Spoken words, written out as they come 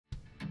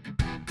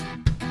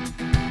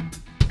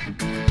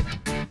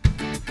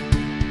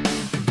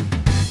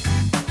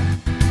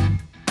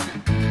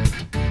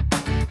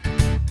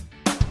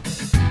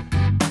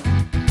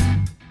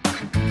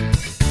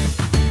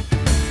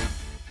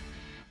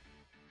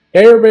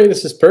Hey everybody,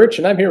 this is Perch,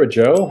 and I'm here with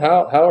Joe.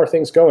 How are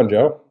things going,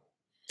 Joe?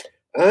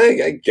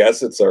 I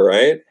guess it's all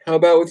right. How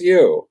about with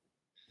you?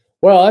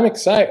 Well, I'm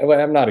excited. Well,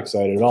 I'm not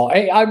excited at all.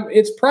 Hey,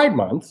 it's Pride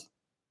Month,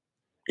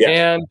 Yeah.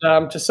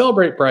 and to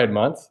celebrate Pride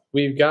Month,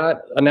 we've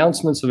got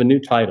announcements of a new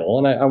title,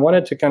 and I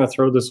wanted to kind of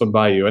throw this one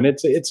by you. And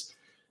it's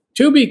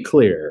to be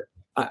clear,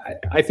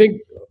 I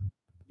think.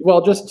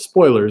 Well, just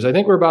spoilers. I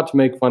think we're about to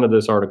make fun of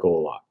this article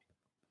a lot,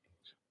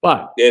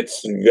 but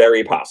It's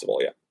very possible,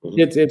 yeah.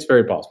 it's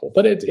very possible.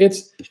 But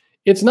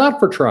it's not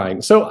for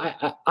trying. So,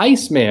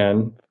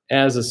 Iceman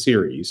as a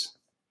series.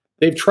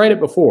 They've tried it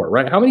before,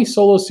 right? How many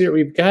solo series?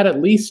 We've got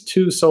at least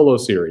two solo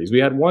series. We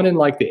had one in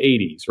like the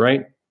 80s,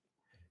 right?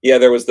 Yeah,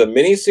 there was the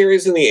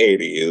miniseries in the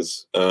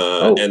 80s,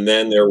 Oh, and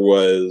then there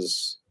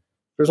was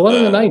there's one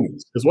in the uh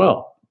 90s as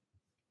well.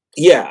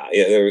 yeah,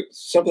 there was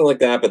something like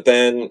that, but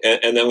then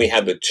and then we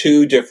had the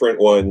two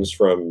different ones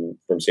from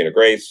Cena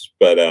Grace,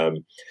 but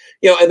and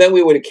then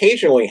we would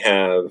occasionally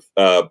have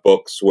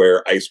books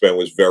where Iceman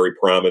was very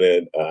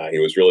prominent. He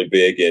was really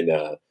big in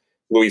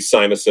Louis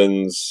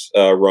Simonson's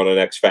run on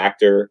X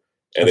Factor,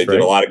 and they That's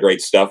did a right. lot of great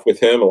stuff with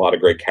him, a lot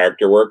of great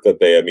character work that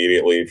they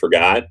immediately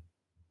forgot,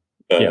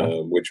 Yeah,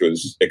 which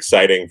was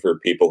exciting for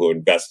people who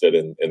invested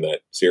in that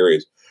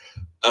series.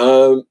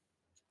 Um,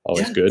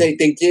 always yeah, good. they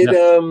did.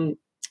 Yeah.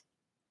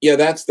 Yeah,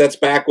 that's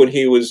back when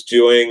he was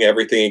doing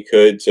everything he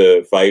could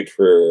to fight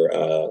for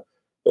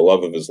the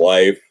love of his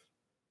life.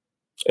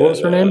 What was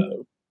And her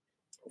name?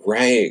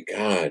 right,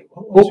 God,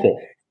 what was her Opal.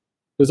 name?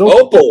 It was Opal.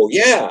 Opal.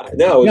 Yeah,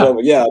 no, it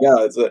was Yeah, Opal.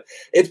 Yeah, no,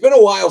 it's been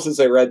a while since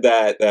I read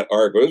that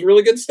arc, but it was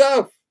really good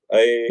stuff. I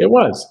it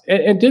was.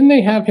 And didn't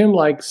they have him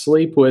like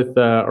sleep with,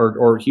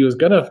 or he was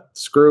gonna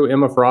screw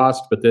Emma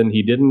Frost, but then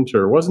he didn't,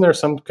 or wasn't there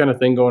some kind of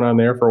thing going on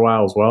there for a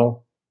while as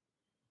well?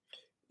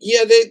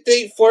 Yeah,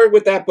 they flirted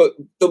with that, but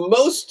the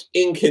most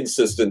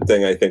inconsistent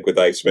thing I think with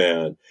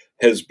Iceman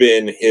has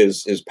been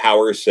his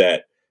power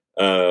set.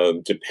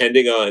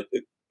 Depending on,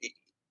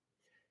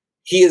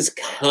 he is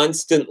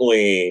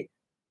constantly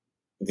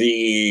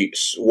the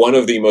one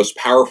of the most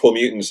powerful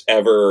mutants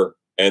ever,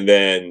 and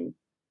then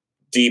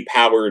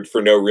depowered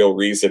for no real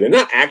reason, and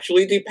not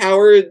actually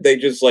depowered. They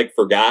just like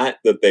forgot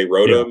that they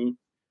wrote Yeah. him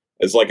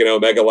as like an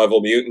Omega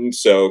level mutant,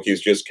 so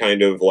he's just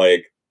kind of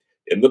like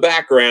in the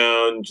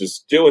background,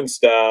 just doing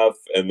stuff,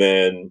 and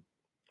then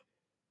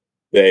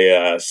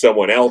they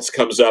someone else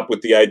comes up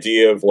with the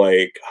idea of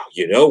like, oh,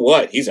 you know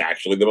what, he's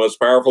actually the most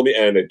powerful,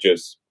 and it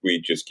just we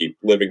just keep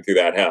living through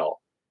that hell.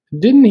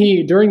 Didn't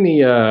he during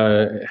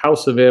the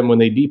House of M when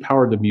they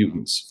depowered the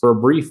mutants for a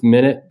brief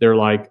minute? They're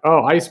like,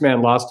 "Oh,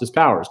 Iceman lost his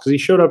powers," because he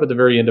showed up at the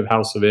very end of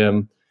House of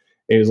M.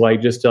 He was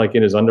like just like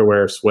in his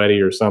underwear,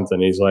 sweaty or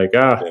something. He's like,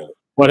 "Ah, Yeah.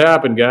 what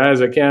happened,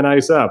 guys? I can't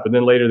ice up." And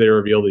then later they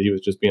revealed that he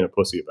was just being a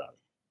pussy about it.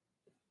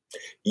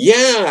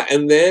 Yeah,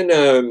 and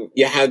then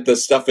you had the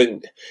stuff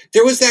in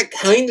there was that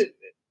kind of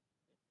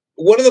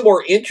one of the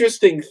more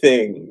interesting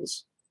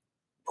things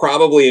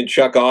probably in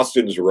Chuck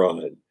Austin's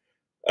run,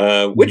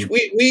 which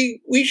Mhm.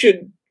 we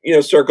should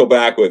circle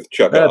back with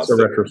Chuck That's a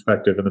Austin.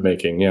 retrospective in the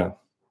making. Yeah.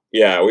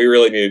 Yeah, we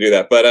really need to do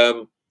that. But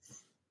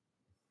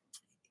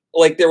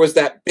like there was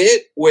that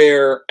bit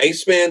where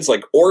Iceman's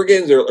like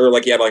organs or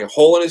like he had like a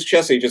hole in his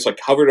chest, and he just like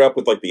covered it up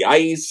with like the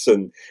ice,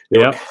 and they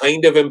were Yep.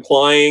 kind of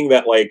implying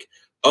that like,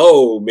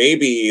 oh,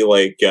 maybe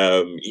like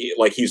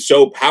like he's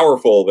so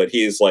powerful that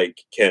he's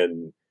like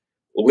can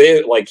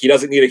live, like he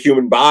doesn't need a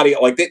human body.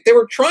 Like they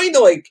were trying to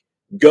like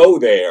go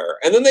there,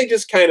 and then they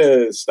just kind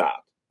of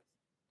stopped.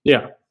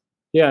 Yeah.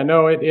 Yeah.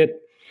 No, it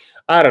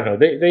I don't know.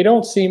 They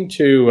don't seem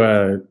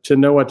to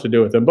know what to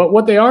do with him. But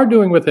what they are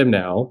doing with him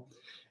now,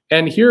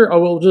 and here I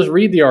will just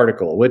read the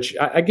article, which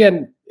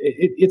again,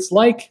 it's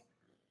like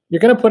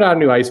you're going to put out a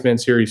new Iceman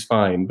series,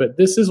 fine, but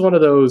this is one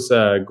of those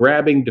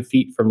grabbing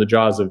defeat from the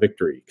jaws of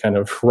victory kind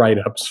of write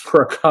ups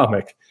for a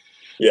comic.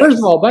 First of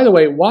Yes. all, by the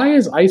way, why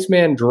is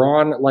Iceman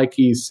drawn like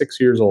he's 6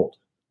 years old?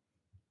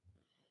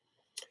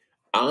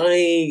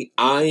 I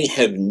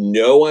have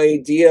no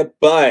idea,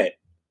 but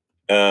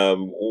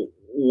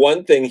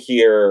one thing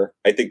here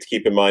I think to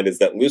keep in mind is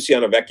that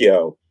Luciano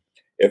Vecchio,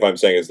 if I'm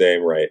saying his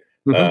name right,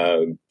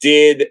 Hmm.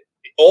 did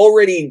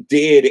already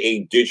did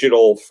a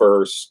digital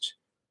first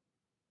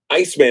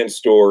Iceman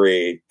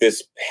story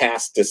this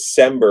past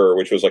December,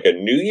 which was like a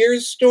New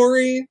Year's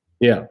story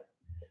Yeah.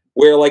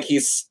 where like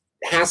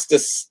has to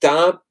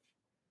stop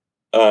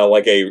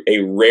like a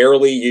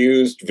rarely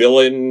used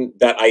villain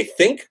that I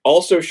think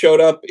also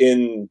showed up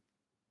in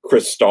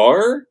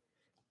Crystar,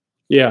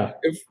 Yeah.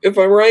 if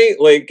I'm right.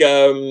 Like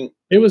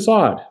It was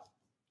odd.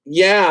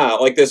 yeah,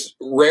 like this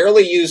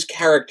rarely used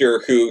character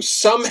who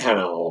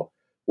somehow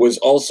was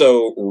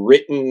also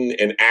written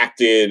and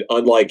acted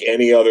unlike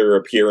any other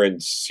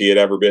appearance he had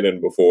ever been in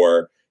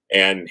before.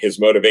 And his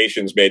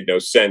motivations made no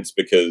sense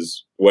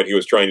because what he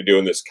was trying to do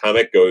in this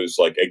comic goes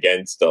like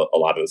against a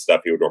lot of the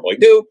stuff he would normally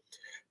do.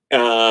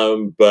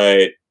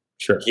 But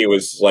Sure. he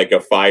was like a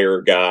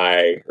fire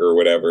guy or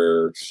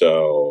whatever,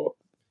 so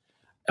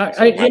I so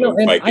have you know, him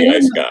and fight the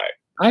ice guy.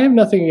 I have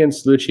nothing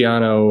against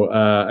Luciano.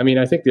 I mean,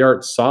 I think the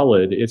art's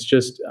solid. It's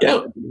just,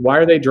 Yeah. why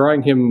are they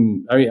drawing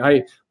him? I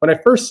mean, when I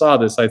first saw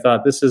this, I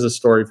thought this is a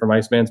story from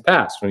Iceman's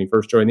past when he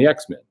first joined the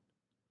X-Men.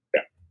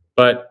 Yeah.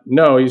 But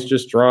no, he's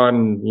just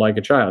drawn like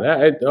a child.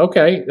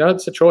 Okay,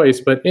 that's a choice.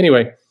 But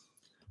anyway,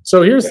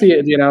 so here's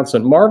the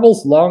announcement.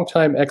 Marvel's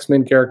longtime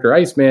X-Men character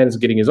Iceman is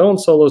getting his own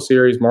solo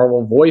series.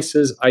 Marvel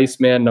voices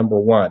Iceman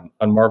 #1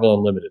 on Marvel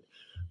Unlimited.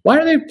 Why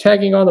are they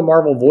tagging on the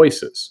Marvel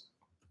voices?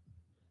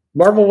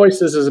 Marvel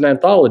Voices is an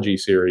anthology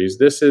series.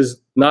 This is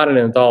not an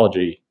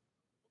anthology.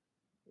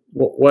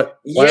 What?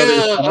 Yeah,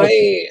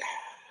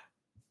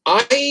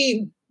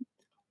 I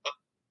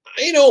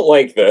don't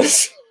like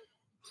this.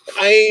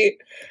 I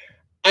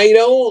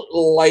don't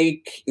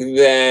like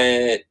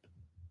that.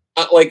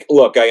 Like,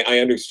 look, I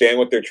understand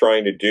what they're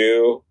trying to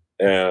do.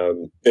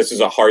 This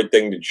is a hard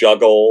thing to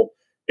juggle.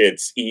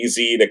 It's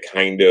easy to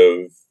kind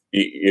of,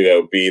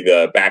 be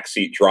the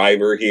backseat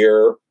driver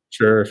here.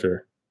 Sure.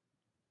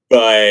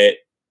 But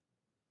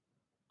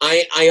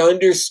I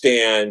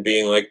understand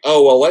being like,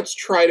 oh well, let's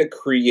try to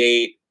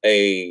create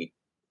in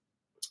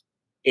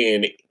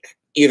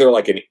either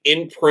like an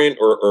imprint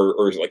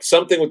or like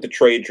something with the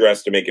trade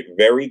dress to make it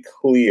very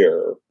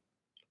clear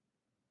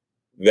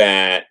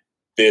that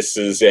this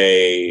is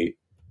a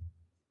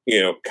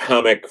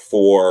comic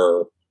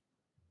for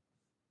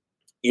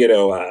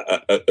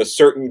a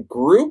certain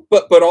group,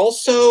 but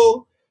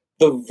also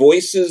the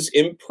Voices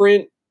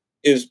imprint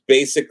is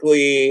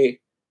basically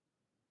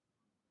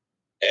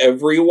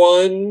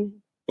everyone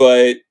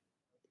but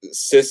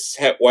cis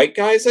het white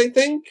guys, I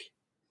think.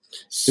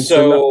 It's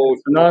a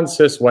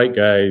non-cis white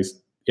guy's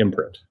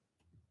imprint.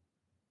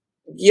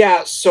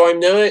 Yeah, so I'm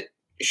not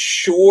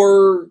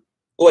sure,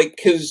 like,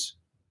 because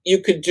you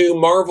could do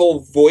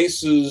Marvel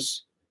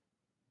Voices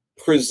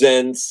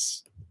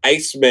presents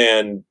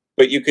Iceman,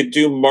 but you could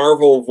do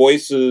Marvel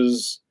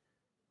Voices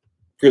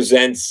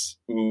presents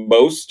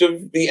most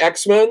of the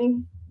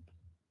X-Men.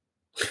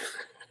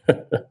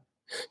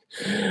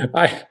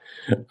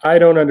 I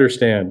don't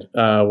understand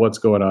what's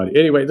going on.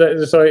 Anyway,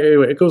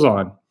 it goes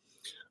on.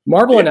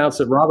 Marvel announced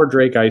that Robert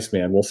Drake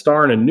Iceman will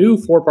star in a new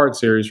 4-part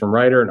series from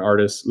writer and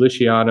artist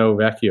Luciano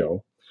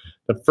Vecchio.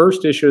 The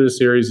first issue of the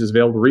series is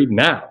available to read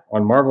now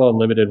on Marvel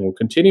Unlimited and will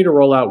continue to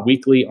roll out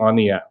weekly on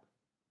the app.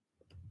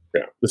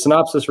 Yeah. The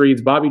synopsis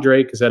reads, Bobby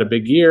Drake has had a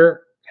big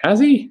year. Has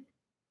he?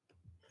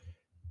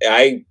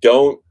 I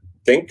don't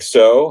think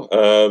so.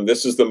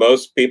 This is the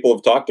most people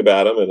have talked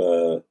about him in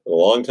a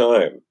long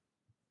time.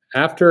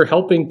 After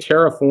helping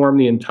terraform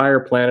the entire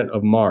planet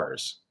of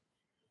Mars.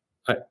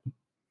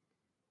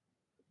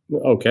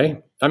 Okay.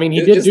 I mean,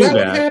 he did do that.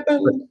 What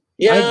happened?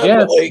 Yeah, I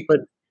guess, but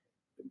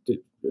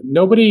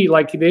nobody,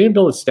 like, they didn't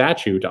build a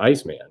statue to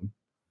Iceman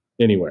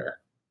anywhere.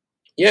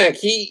 Yeah,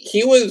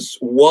 he was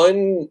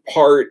one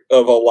part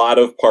of a lot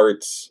of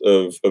parts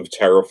of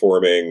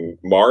terraforming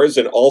Mars,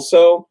 and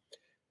also,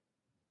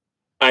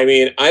 I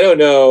mean, I don't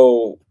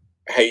know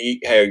how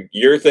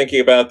you're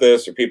thinking about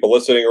this, or people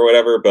listening, or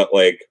whatever, but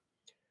like,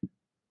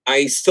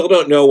 I still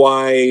don't know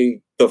why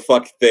the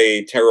fuck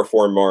they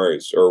terraform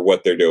Mars or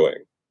what they're doing.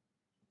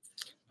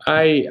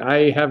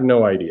 I have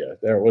no idea.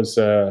 There was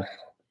I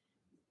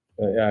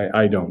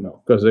don't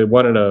know, because they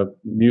wanted a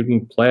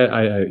mutant planet.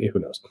 Who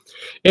knows?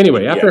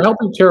 Anyway, after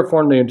helping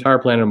terraform the entire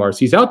planet of Mars,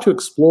 he's out to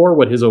explore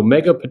what his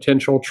Omega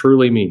potential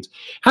truly means.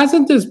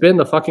 Hasn't this been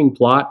the fucking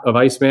plot of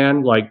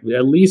Iceman like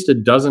at least a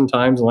dozen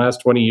times in the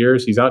last 20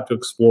 years? He's out to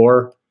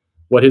explore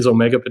what his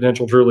Omega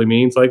potential truly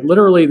means. Like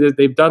literally,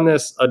 they've done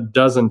this a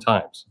dozen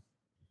times.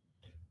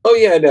 Oh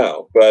yeah,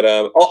 no, but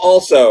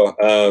also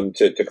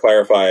to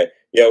clarify,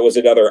 yeah, it was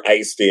another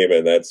ice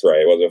demon. That's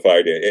right. It wasn't a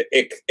fire demon.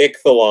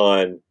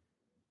 Icthalon.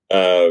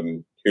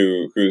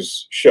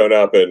 Who's shown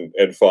up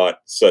and fought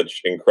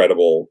such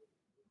incredible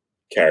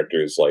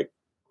characters like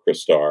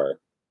Crystar.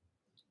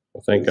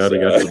 Well, thank God we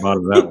got to the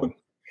bottom of that one.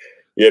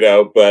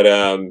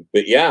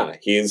 But yeah,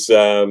 he's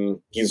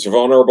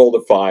vulnerable to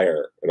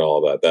fire and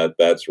all that.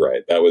 That's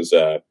right. That was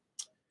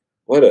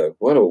what a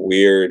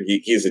weird.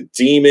 He's a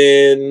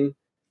demon.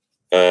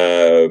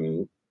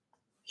 He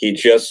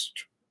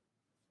just,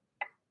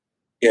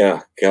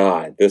 yeah,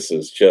 God, this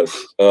is just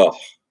ugh.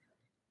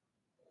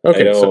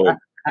 Okay, so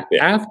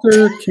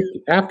after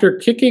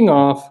kicking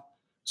off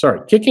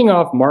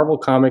Marvel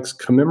Comics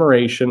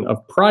commemoration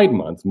of Pride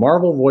Month,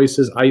 Marvel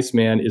Voices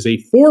Iceman is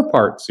a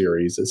 4-part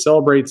series that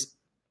celebrates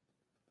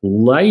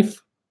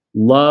life,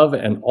 love,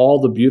 and all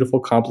the beautiful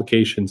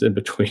complications in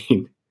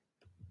between.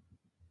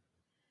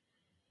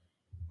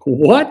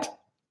 What?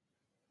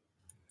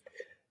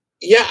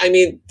 Yeah, I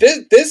mean,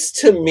 this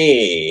to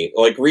me,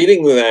 like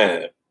reading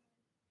that,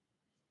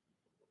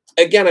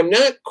 again, I'm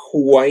not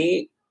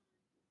quite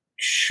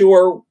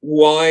sure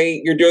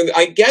why you're doing.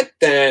 I get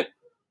that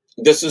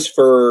this is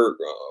for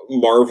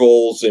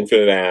Marvel's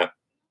Infinite app,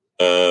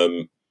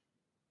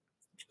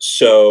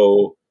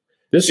 so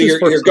you're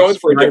going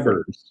for a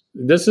different.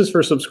 This is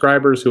for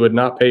subscribers who would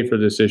not pay for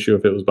this issue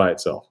if it was by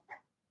itself.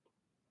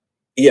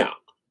 Yeah,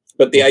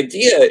 but the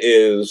idea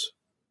is,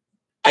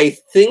 I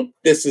think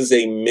this is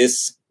a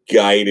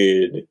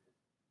misguided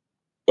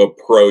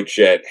approach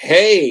at,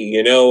 hey,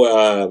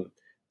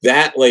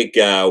 that like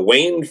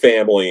Wayne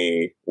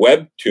family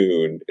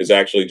webtoon is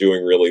actually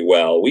doing really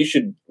well. We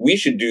should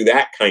do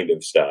that kind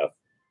of stuff.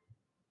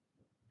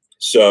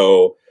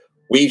 So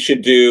we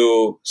should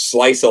do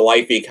slice of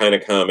lifey kind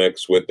of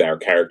comics with our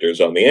characters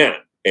on the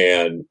app.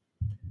 And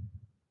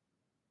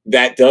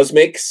that does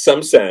make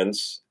some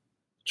sense.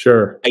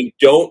 Sure. I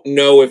don't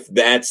know if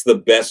that's the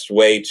best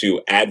way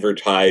to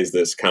advertise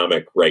this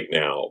comic right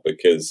now,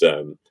 because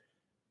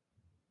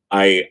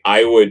I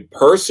would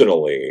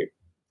personally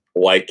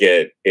like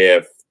it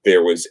if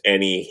there was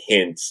any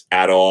hints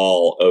at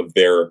all of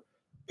there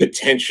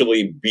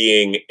potentially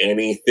being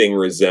anything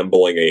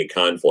resembling a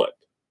conflict.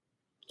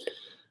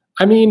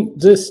 I mean,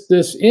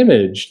 this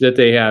image that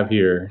they have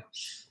here.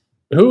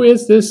 Who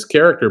is this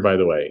character, by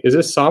the way? Is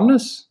this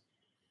Somnus?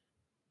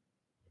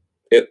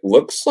 It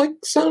looks like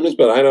Saunders,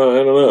 but I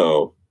don't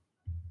know.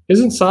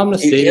 Isn't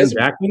Somnus He dating has,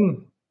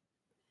 Jackman?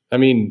 I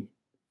mean,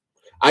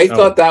 I oh,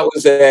 thought that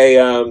was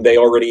they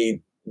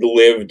already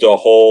lived a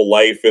whole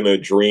life in a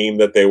dream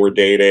that they were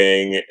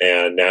dating,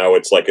 and now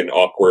it's like an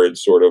awkward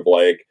sort of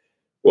like,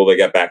 will they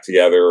get back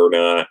together or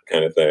not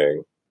kind of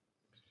thing.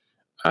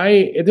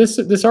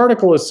 this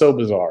article is so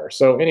bizarre.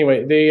 So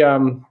anyway,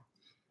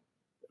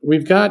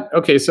 we've got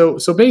okay. So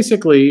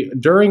basically,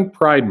 during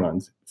Pride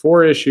Month,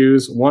 4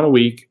 issues, 1 a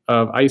week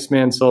of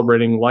Iceman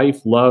celebrating life,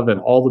 love, and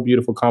all the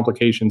beautiful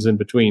complications in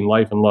between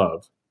life and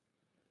love,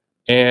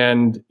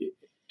 and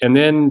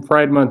then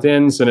Pride Month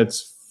ends, and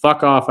it's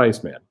fuck off,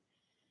 Iceman.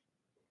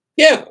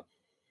 Yeah.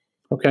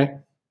 Okay,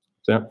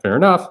 so fair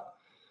enough.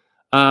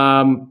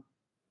 And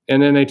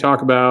then they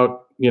talk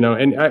about,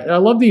 and I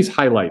love these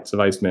highlights of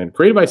Iceman.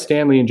 Created by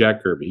Stan Lee and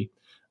Jack Kirby,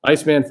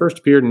 Iceman first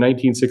appeared in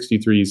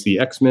 1963 as the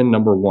X-Men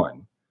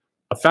 #1.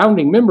 A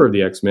founding member of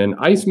the X-Men,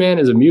 Iceman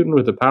is a mutant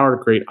with the power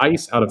to create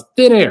ice out of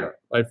thin air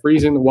by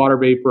freezing the water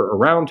vapor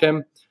around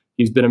him.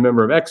 He's been a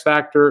member of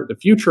X-Factor, the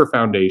Future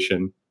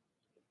Foundation,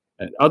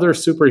 and other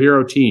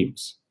superhero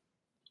teams.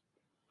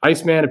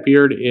 Iceman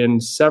appeared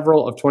in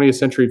several of 20th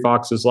Century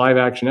Fox's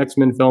live-action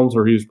X-Men films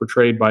where he was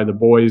portrayed by the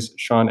boys'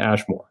 Shawn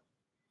Ashmore.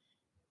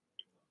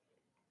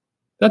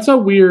 That's a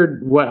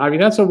weird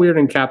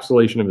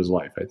encapsulation of his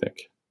life, I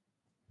think.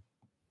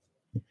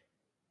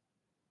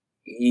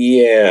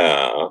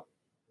 Yeah.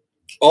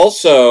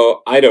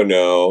 Also, I don't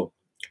know.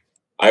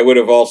 I would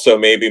have also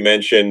maybe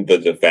mentioned the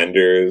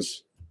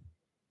Defenders.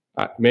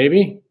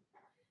 Maybe.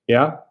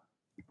 Yeah.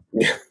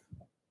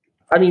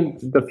 I mean,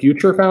 the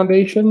Future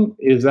Foundation,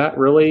 that's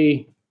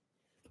really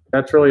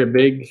a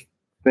big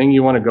thing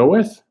you want to go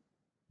with?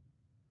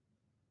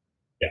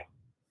 Yeah.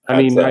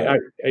 I mean,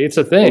 it's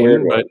a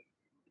thing, but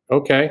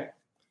okay.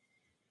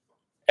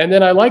 And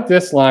then I like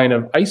this line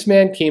of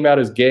Iceman came out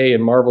as gay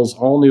in Marvel's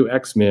all-new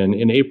X-Men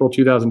in April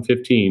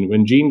 2015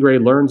 when Jean Grey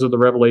learns of the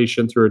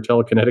revelation through her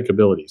telekinetic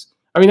abilities.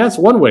 I mean, that's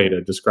one way to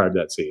describe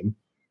that scene.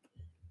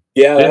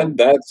 Yeah,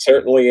 that's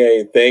certainly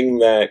a thing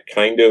that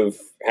kind of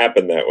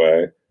happened that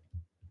way.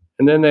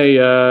 And then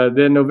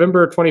then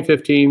November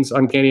 2015's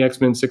Uncanny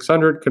X-Men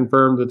 600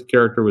 confirmed that the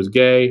character was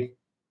gay,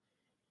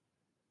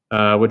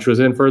 which was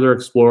then further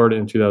explored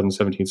in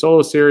 2017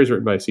 solo series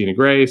written by Sina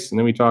Grace. And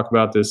then we talk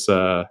about this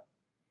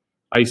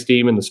Ice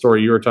Demon, the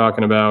story you were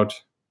talking about.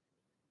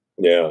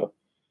 Yeah.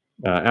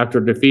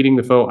 After defeating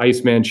the foe,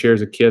 Iceman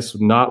shares a kiss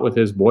not with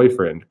his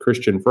boyfriend,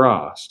 Christian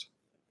Frost,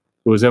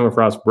 who was Emma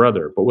Frost's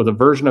brother, but with a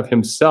version of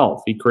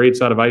himself he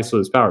creates out of ice with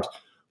his powers.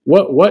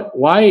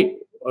 Why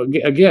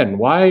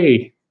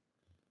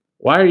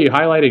are you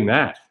highlighting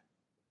that?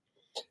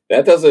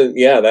 That doesn't,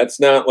 yeah, that's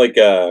not like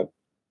a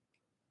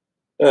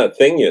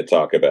thing you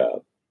talk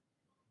about.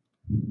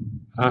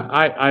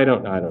 I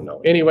don't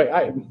know.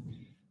 Anyway,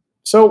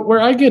 so where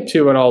I get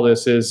to in all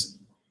this is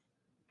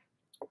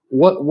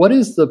what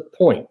is the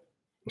point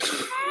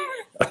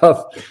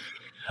of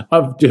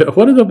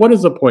what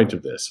is the point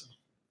of this?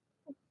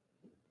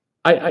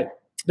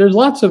 There's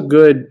lots of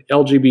good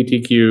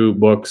LGBTQ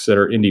books that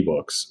are indie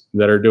books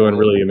that are doing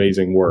really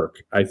amazing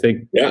work. I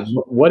think. Yeah.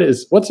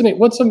 What's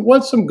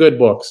some good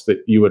books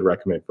that you would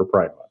recommend for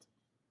Pride Month?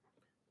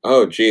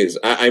 Oh, geez.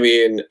 I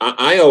mean,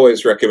 I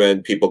always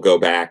recommend people go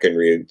back and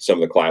read some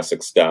of the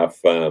classic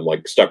stuff,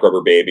 like Stuck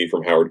Rubber Baby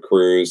from Howard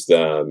Cruz.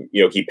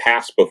 He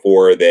passed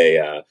before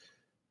they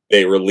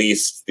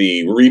released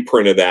the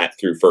reprint of that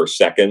through First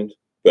Second,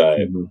 but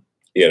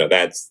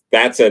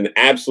that's an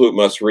absolute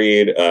must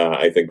read.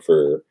 I think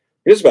for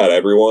just about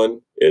everyone.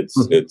 It's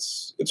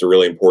a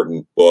really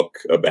important book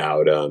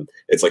about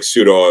it's like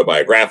pseudo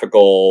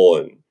autobiographical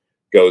and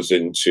goes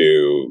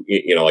into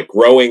like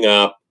growing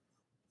up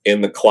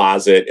in the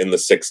closet in the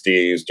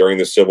 60s during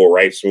the civil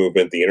rights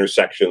movement, the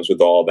intersections with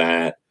all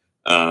that.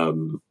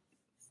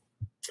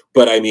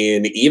 But I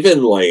mean,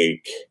 even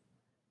like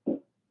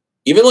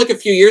a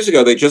few years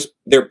ago,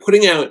 they're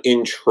putting out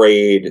in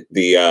trade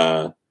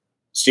the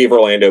Steve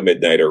Orlando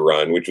Midnighter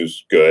run, which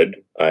was good.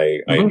 I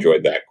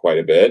enjoyed that quite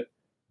a bit.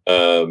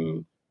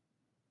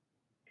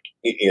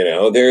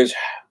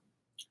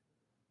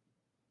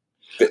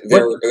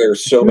 What there are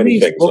so many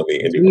things on the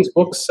do indie these market.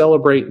 books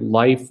celebrate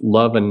life,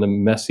 love, and the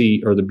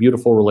messy or the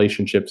beautiful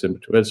relationships in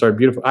between? Sorry,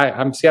 beautiful.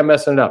 I'm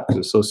messing it up because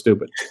it's so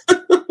stupid.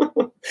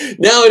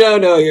 No,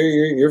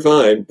 you're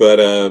fine. But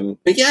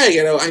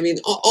yeah, I mean,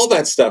 all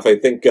that stuff. I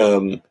think,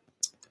 what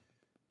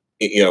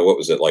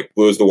was it like?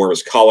 Blue is the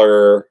warmest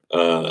color.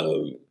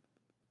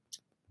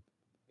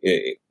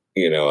 You,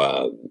 you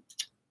know,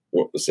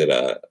 what was it?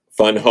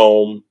 Fun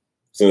Home.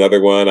 It's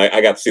another one. I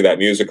got to see that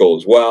musical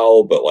as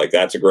well, but like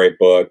that's a great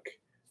book.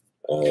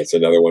 It's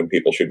another one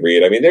people should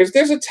read. I mean, there's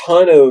a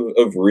ton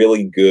of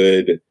really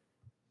good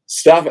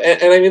stuff,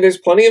 and I mean, there's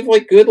plenty of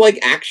like good like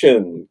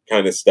action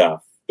kind of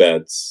stuff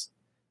that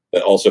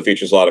also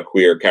features a lot of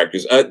queer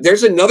characters.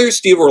 There's another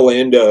Steve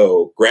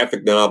Orlando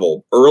graphic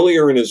novel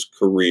earlier in his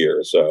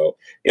career, so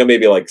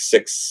maybe like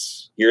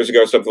 6 years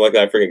ago, something like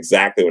that. I forget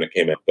exactly when it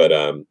came out, but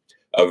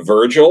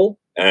Virgil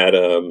at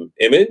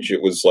Image.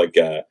 It was like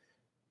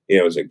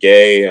it was a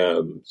gay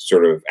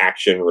sort of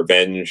action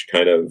revenge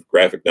kind of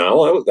graphic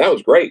novel. That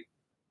was great.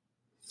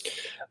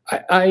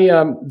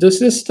 Does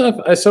this stuff?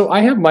 So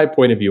I have my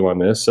point of view on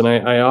this, and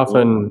I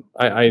often,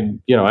 I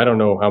don't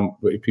know how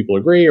people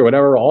agree or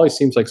whatever. It always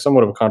seems like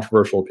somewhat of a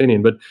controversial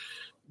opinion, but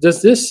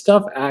does this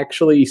stuff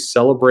actually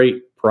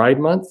celebrate Pride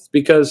Month?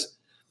 Because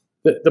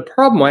the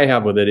problem I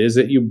have with it is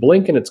that you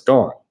blink and it's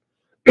gone.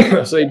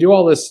 So they do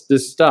all this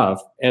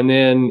stuff, and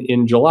then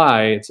in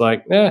July it's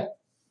like,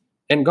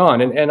 and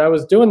gone. And I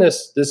was doing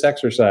this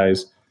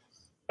exercise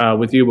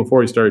with you before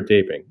we started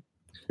taping.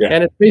 Yeah.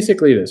 And it's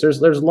basically this.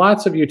 There's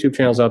lots of YouTube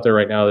channels out there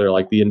right now that are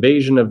like the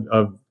invasion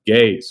of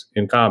gays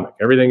in comic.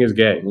 Everything is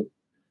gay.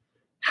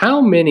 How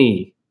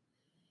many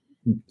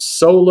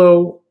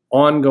solo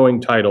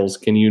ongoing titles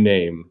can you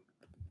name?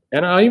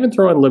 And I'll even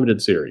throw in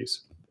limited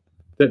series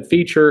that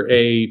feature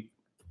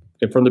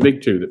from the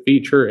big two, that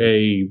feature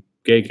a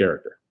gay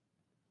character.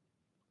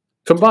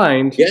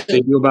 Combined,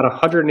 they do about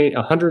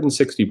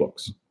 160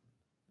 books.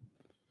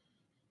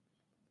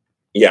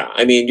 Yeah,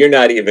 I mean, you're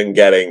not even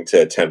getting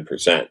to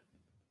 10%.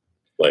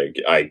 Like,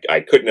 I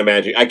couldn't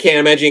imagine. I can't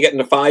imagine you getting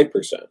to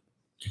 5%.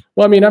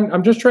 Well, I mean,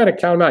 I'm just trying to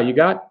count them out. You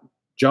got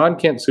John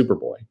Kent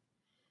Superboy.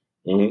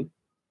 Mm-hmm.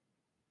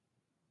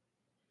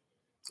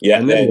 Yeah,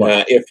 and then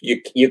if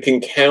you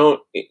can count,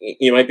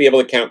 you might be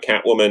able to count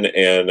Catwoman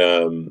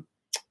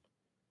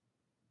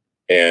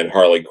and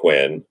Harley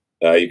Quinn.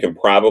 You can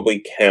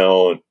probably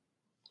count,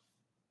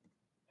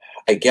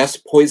 I guess,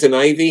 Poison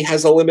Ivy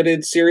has a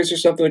limited series or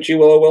something with G.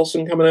 Willow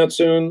Wilson coming out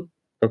soon.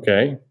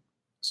 Okay,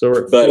 so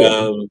we're at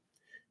 4.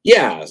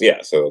 Yeah.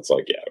 So it's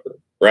like,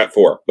 we're at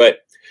 4. But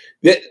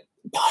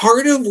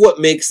part of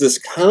what makes this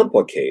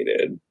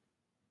complicated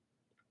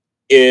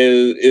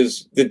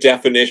is the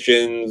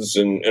definitions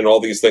and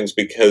all these things,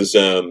 because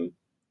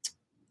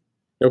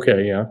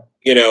okay, yeah,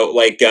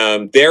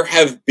 there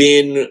have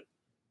been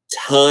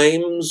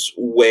times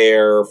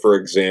where, for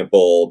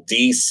example,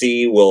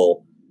 DC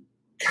will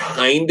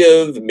kind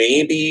of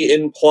maybe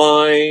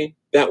imply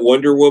that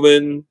Wonder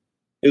Woman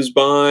is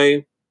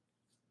bi.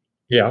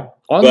 Yeah.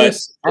 On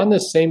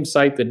this same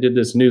site that did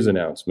this news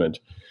announcement,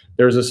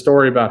 there's a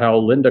story about how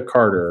Linda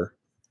Carter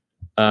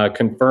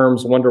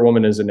confirms Wonder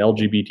Woman is an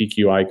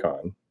LGBTQ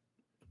icon.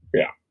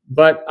 Yeah.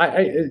 But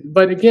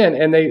but again,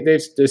 and they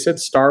said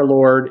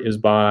Star-Lord is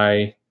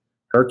bi,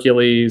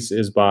 Hercules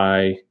is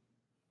bi.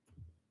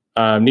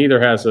 Neither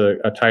has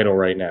a title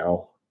right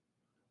now.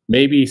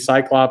 Maybe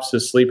Cyclops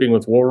is sleeping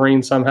with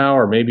Wolverine somehow,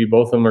 or maybe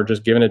both of them are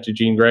just giving it to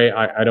Jean Grey.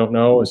 I don't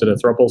know. Is it a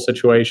throuple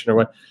situation or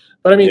what?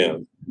 But I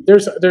mean,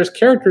 there's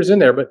characters in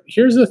there. But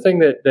here's the thing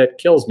that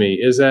kills me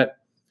is that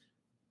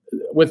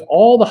with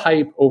all the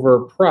hype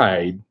over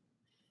Pride,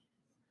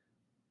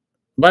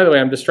 by the way,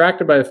 I'm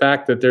distracted by the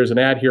fact that there's an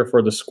ad here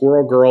for the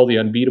Squirrel Girl, the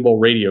Unbeatable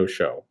Radio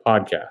Show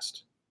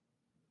podcast.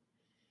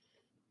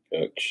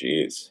 Oh,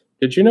 jeez.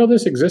 Did you know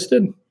this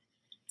existed?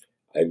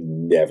 I've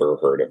never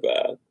heard of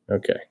that.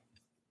 Okay.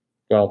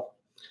 Well,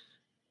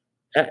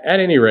 at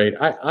any rate,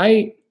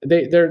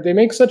 they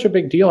make such a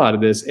big deal out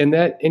of this, and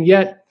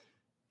yet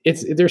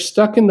they're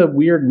stuck in the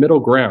weird middle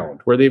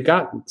ground where they've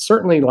got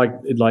certainly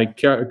like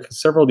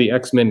several of the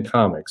X-Men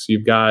comics.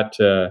 You've got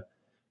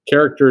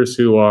characters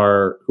who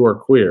are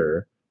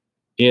queer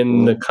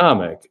in the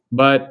comic,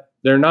 but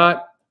they don't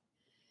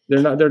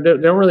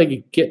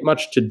really get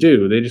much to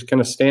do. They just kind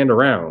of stand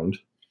around.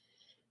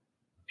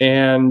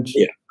 And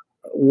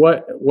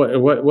what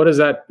is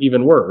that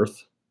even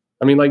worth?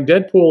 I mean, like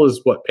Deadpool is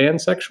what,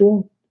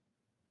 pansexual?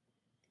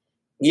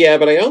 Yeah,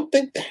 but I don't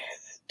think,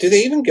 do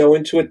they even go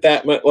into it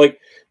that much? Like,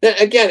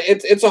 again,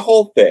 it's a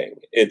whole thing.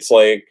 It's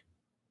like,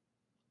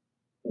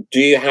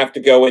 do you have to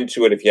go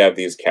into it if you have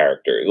these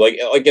characters?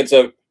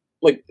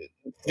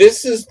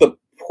 This is the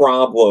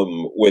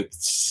problem with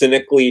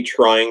cynically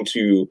trying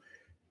to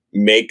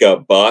make a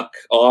buck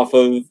off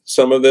of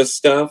some of this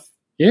stuff.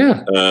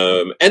 Yeah.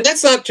 And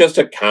that's not just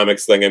a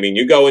comics thing. I mean,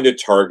 you go into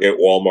Target,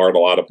 Walmart, a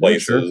lot of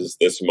places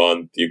this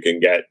month, you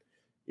can get,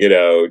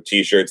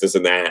 T-shirts, this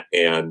and that.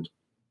 And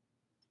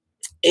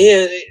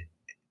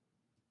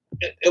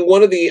and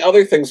one of the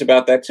other things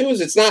about that too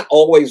is it's not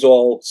always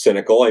all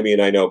cynical. I mean,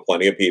 I know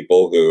plenty of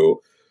people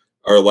who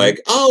are like,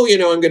 oh,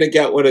 I'm going to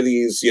get one of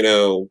these,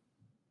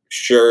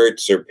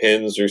 shirts or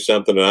pins or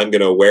something, and I'm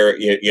going to wear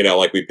it.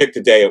 Like we picked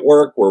a day at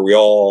work where we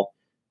all,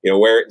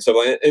 wear it and stuff.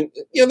 And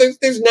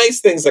there's nice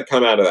things that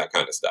come out of that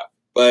kind of stuff.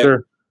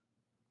 Sure.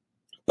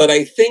 But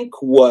I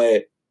think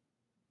what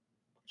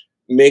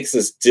makes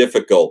this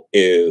difficult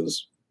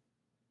is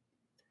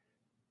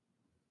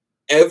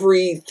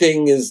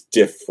everything is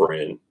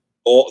different.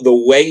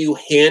 The way you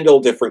handle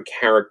different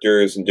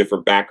characters and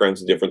different backgrounds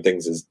and different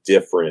things is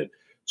different.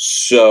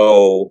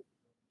 So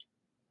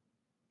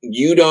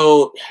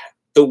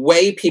the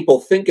way people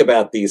think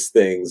about these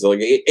things, like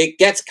it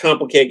gets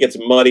complicated, gets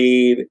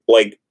muddied.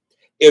 Like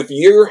if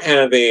you're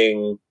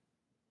having,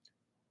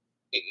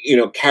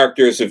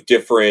 characters of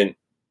different,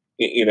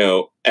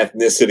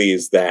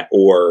 ethnicities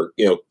or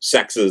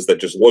sexes that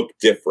just look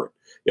different.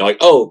 You're like,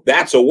 oh,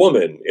 that's a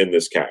woman in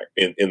this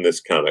in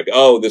this comic.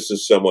 Oh, this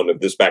is someone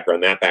of this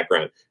background, that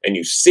background, and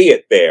you see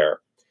it there.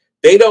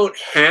 They don't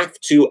have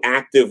to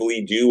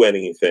actively do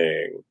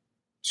anything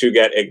to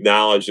get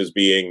acknowledged as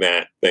being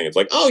that thing. It's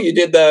like, oh, you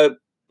did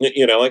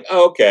like,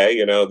 oh,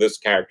 okay, this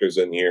character's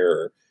in here.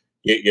 Or,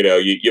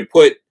 you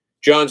put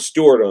Jon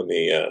Stewart on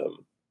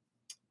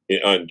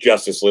on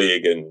Justice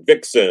League and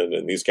Vixen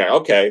and these guys.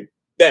 Okay,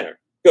 there,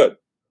 good.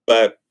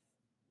 But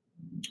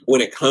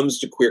when it comes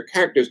to queer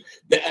characters,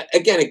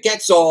 again, it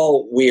gets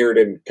all weird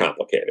and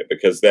complicated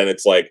because then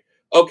it's like,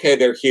 okay,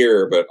 they're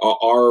here, but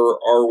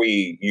are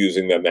we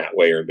using them that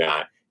way or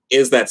not?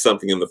 Is that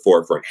something in the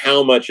forefront?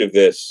 How much of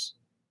this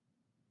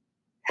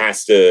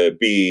has to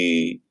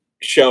be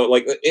shown?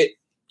 Like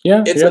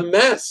it's a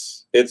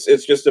mess.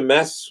 It's just a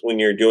mess when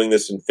you're doing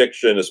this in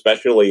fiction,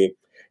 especially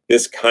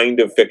this kind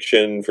of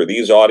fiction for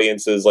these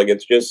audiences. Like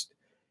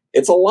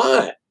it's a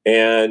lot,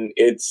 and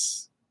it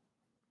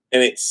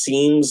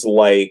seems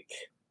like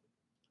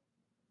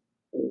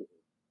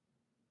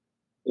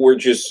we're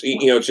just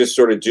just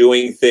sort of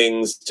doing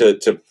things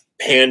to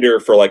pander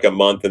for like a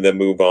month and then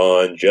move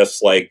on,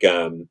 just like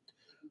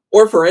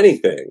or for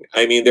anything.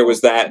 I mean, there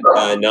was that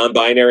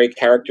non-binary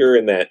character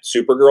in that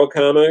Supergirl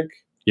comic.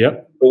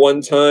 Yep.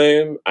 One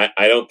time,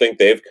 I don't think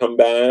they've come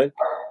back.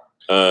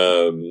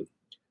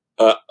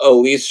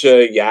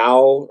 Alicia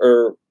Yao,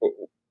 or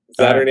is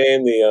that her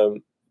name? The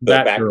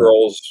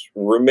Batgirl's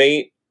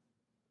roommate.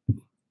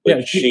 Like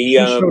yeah, she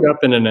showed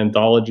up in an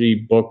anthology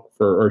book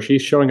or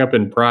she's showing up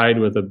in Pride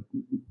with a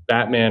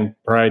Batman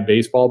Pride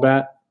baseball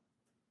bat.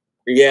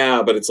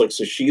 Yeah, but it's like,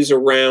 so she's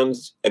around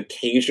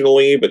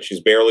occasionally, but she's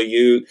barely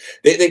used.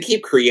 They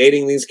keep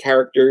creating these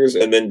characters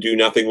and then do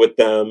nothing with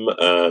them.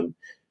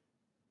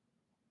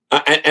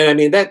 I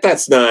mean,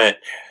 that's not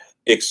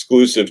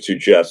exclusive to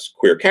just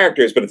queer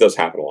characters, but it does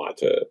happen a lot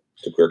to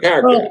queer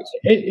characters. Well,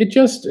 it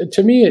just,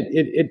 to me,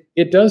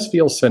 it does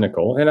feel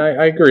cynical. And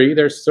I agree.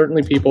 There's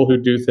certainly people who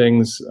do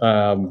things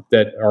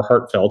that are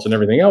heartfelt and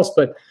everything else.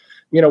 But,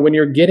 when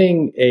you're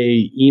getting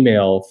a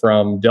email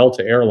from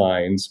Delta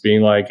Airlines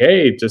being like,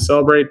 hey, to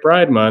celebrate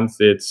Pride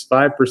Month, it's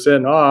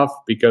 5% off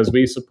because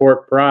we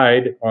support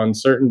Pride on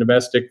certain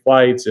domestic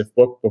flights if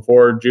booked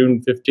before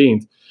June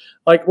 15th.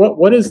 Like,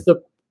 what is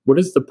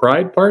the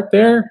Pride part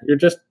there? You're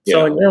just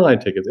selling airline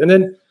tickets. And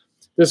then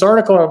this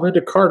article on Linda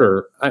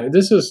Carter,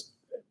 this is,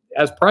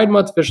 as Pride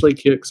Month officially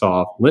kicks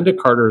off, Linda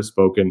Carter has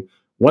spoken,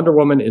 Wonder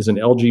Woman is an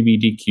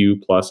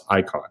LGBTQ plus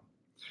icon.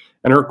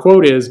 And her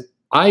quote is,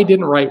 I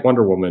didn't write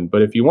Wonder Woman,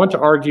 but if you want to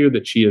argue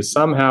that she is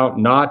somehow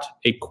not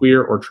a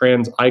queer or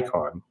trans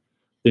icon,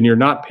 then you're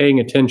not paying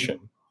attention.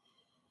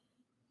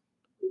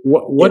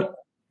 What? Yeah.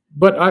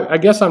 But I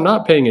guess I'm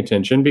not paying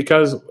attention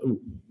because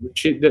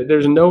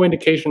there's no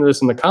indication of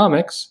this in the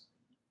comics.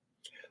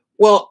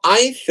 Well,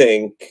 I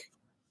think,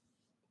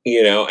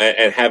 and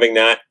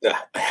I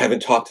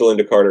haven't talked to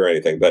Linda Carter or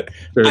anything, but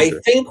I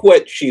think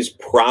what she's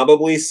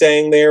probably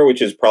saying there,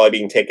 which is probably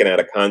being taken out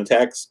of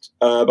context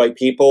by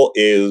people,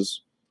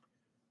 is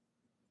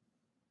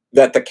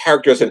that the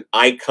character is an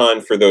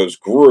icon for those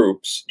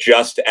groups,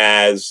 just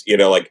as,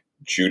 like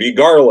Judy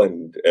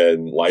Garland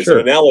and Liza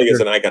Minnelli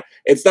is an icon.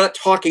 It's not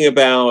talking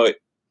about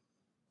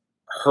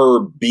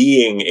her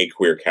being a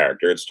queer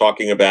character. It's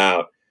talking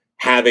about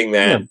having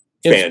that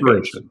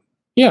inspiration.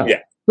 Yeah,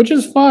 which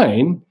is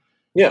fine.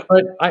 Yeah.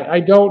 But I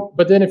don't,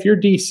 but then if you're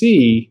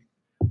DC,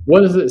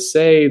 what does it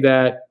say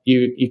that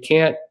you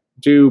can't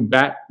do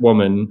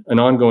Batwoman,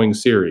 an ongoing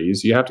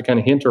series? You have to kind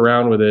of hint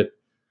around with it.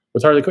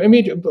 With Harley Quinn. I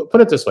mean,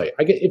 put it this way.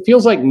 It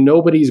feels like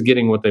nobody's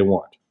getting what they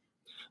want.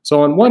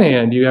 So on one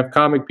hand, you have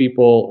comic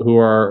people who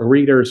are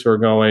readers who are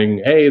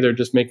going, hey, they're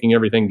just making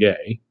everything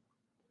gay.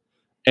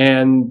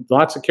 And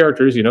lots of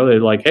characters, they're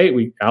like,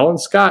 hey, Alan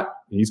Scott,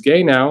 he's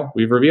gay now.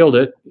 We've revealed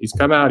it. He's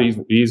come out. He's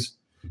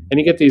and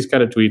you get these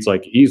kind of tweets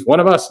like, he's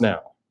one of us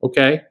now.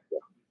 Okay.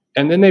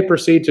 And then they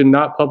proceed to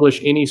not publish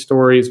any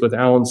stories with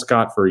Alan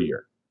Scott for a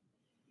year.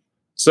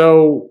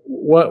 So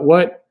what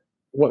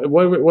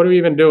are we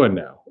even doing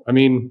now? I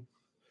mean,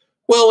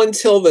 well,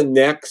 until the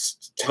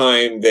next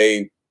time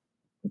they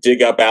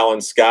dig up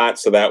Alan Scott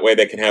so that way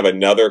they can have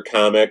another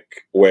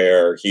comic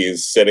where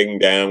he's sitting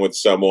down with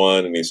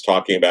someone and he's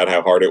talking about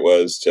how hard it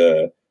was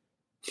to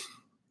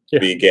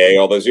be gay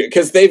all those years,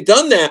 because they've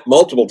done that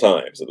multiple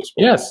times at this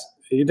point. Yes,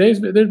 there's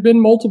been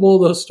multiple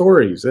of those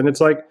stories, and it's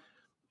like,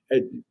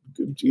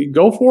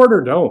 go for it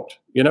or don't,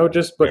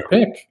 just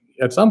pick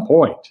at some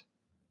point.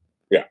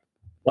 Yeah,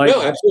 like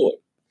no, absolutely.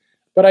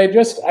 But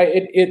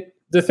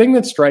the thing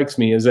that strikes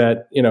me is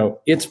that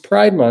it's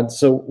Pride Month,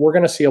 so we're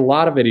going to see a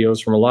lot of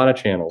videos from a lot of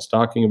channels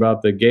talking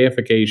about the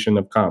gayification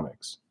of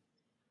comics.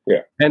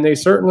 Yeah, and they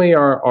certainly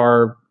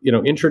are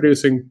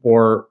introducing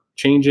or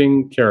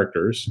changing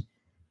characters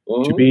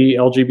to be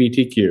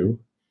LGBTQ,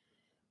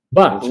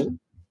 but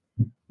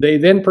they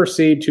then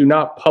proceed to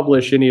not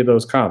publish any of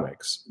those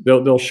comics.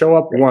 They'll show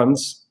up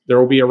once, there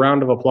will be a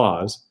round of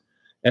applause,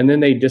 and then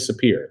they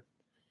disappear.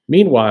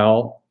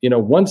 Meanwhile,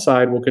 one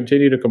side will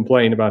continue to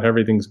complain about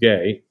everything's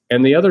gay,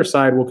 and the other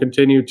side will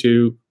continue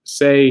to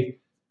say,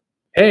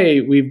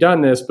 hey, we've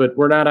done this, but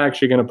we're not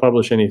actually going to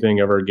publish anything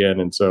ever again,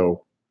 and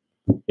so,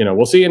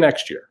 we'll see you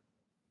next year.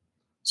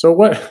 So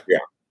what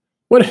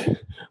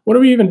are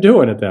we even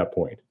doing at that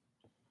point?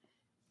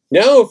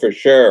 No, for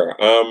sure.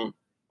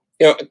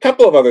 A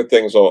couple of other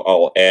things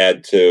I'll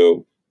add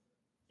to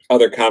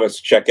other comics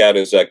to check out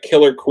is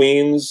Killer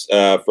Queens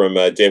from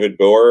David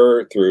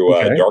Boer through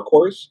Dark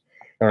Horse.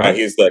 Right.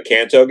 He's the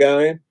Kanto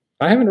guy.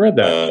 I haven't read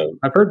that.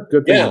 I've heard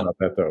good things about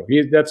that, though.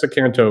 That's a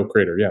Kanto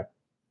creator, yeah.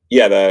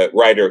 Yeah, the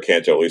writer of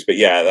Kanto, at least. But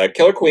yeah,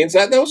 Killer Queens,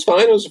 that was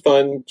fine. It was a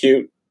fun,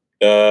 cute,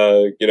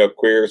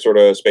 queer sort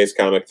of space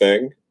comic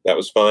thing. That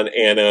was fun.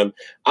 And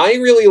I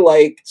really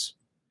liked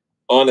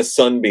On a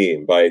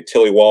Sunbeam by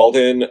Tilly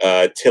Walden.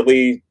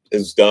 Tilly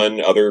has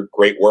done other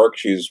great work.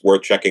 She's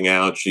worth checking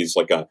out. She's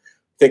like I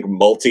think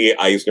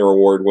multi-Eisner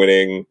Award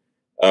winning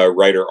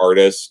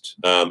writer-artist.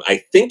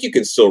 I think you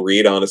can still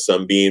read On a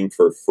Sunbeam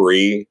for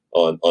free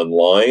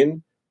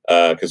online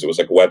because it was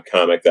like a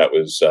webcomic that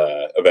was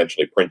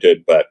eventually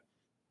printed. But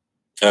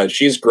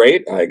she's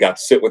great. I got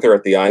to sit with her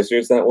at the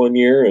Eisners that one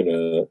year in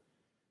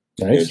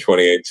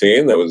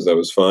 2018. That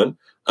was fun.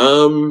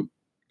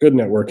 Good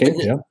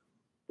networking,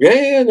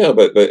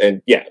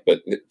 yeah. But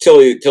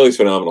Tilly's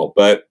phenomenal.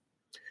 But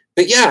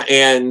yeah,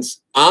 and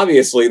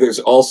obviously there's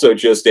also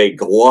just a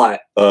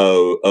glut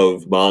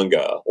of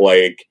manga.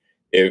 Like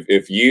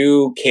if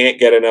you can't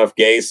get enough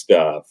gay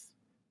stuff,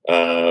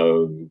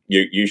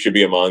 you should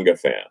be a manga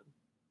fan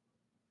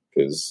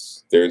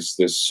because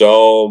there's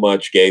so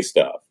much gay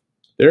stuff.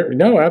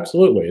 No,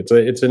 absolutely.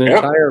 It's an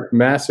entire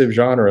massive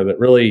genre that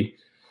really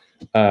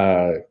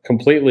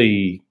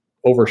completely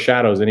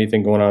overshadows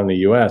anything going on in the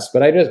U.S.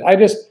 But I don't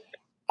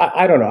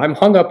know. I'm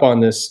hung up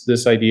on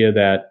this idea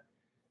that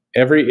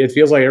it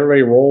feels like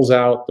everybody rolls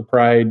out the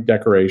Pride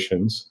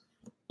decorations,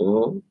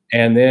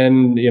 and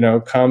then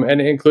come and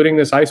including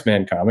this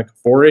Iceman comic,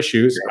 4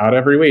 issues out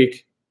every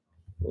week,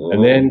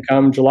 and then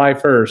come July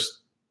 1st,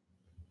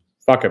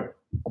 fuck him.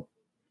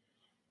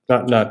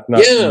 Not.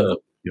 No.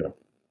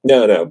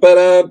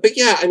 But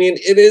yeah, I mean,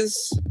 it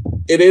is.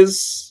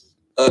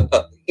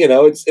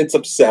 It's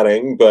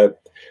upsetting, but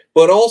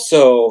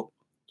also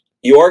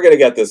you are going to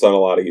get this on a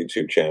lot of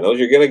YouTube channels.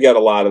 You're going to get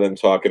a lot of them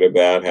talking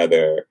about how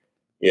they're,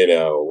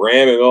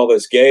 ramming all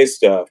this gay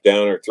stuff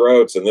down our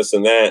throats and this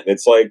and that. And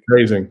it's like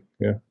crazy.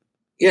 Yeah.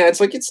 Yeah. It's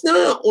like, it's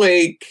not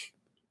like,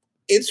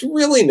 it's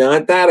really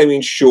not that. I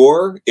mean,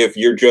 sure, if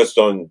you're just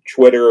on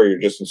Twitter or you're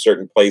just in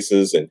certain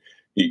places and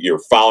you're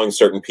following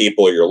certain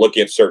people or you're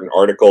looking at certain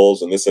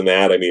articles and this and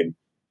that, I mean,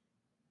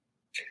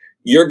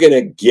 you're going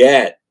to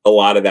get a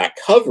lot of that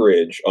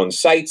coverage on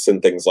sites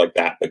and things like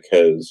that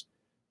because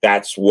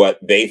that's what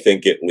they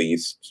think at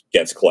least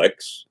gets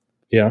clicks.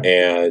 Yeah.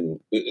 And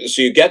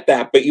so you get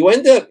that, but you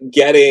end up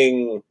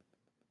getting,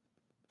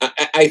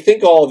 I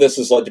think all of this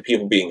has led to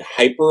people being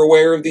hyper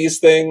aware of these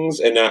things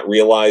and not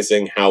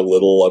realizing how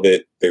little of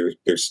it there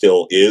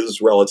still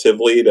is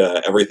relatively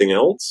to everything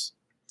else.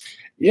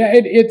 Yeah,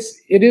 it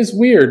is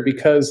weird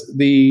because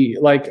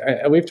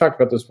we've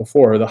talked about this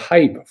before, the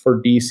hype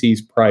for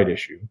DC's Pride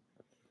issue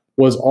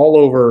was all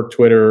over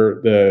Twitter,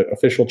 the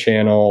official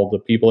channel, the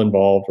people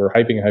involved were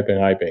hyping.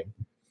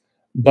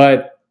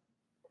 But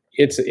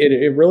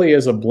it really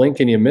is a blink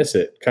and you miss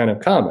it kind of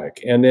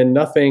comic. And then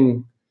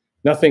nothing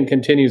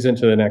continues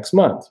into the next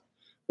month.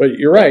 But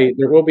you're right,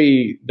 there will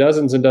be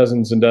dozens and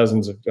dozens and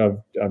dozens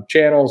of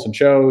channels and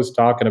shows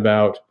talking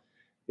about,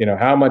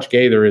 how much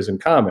gay there is in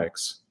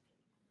comics.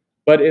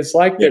 But it's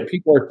like that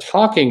people are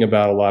talking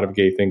about a lot of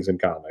gay things in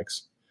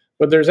comics.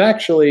 But there's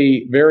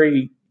actually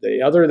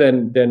other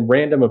than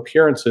random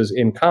appearances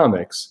in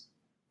comics.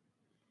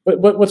 But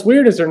what's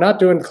weird is they're not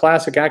doing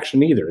classic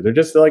action either. They're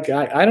just like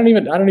I don't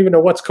even know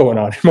what's going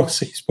on in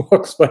most of these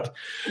books. But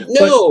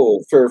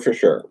for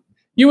sure.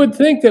 You would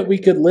think that we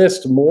could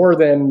list more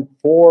than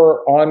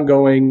 4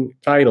 ongoing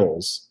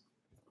titles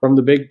from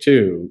the big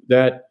 2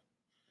 that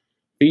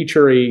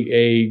feature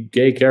a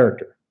gay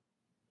character.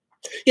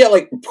 Yeah,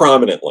 like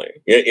prominently,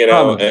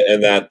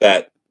 and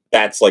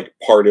that's like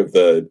part of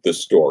the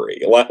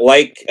story.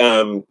 Like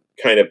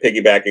kind of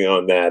piggybacking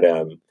on that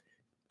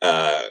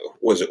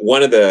was it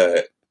one of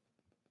the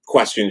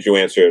questions you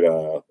answered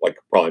like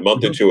probably a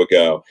month or two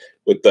ago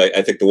with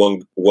I think the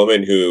one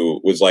woman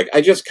who was like,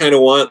 I just kind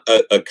of want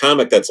a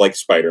comic that's like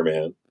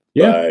Spider-Man,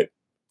 Yeah. but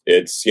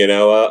it's, you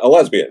know, a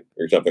lesbian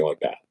or something like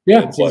that.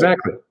 Yeah, Like,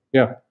 exactly.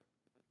 Yeah.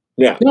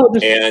 yeah. No,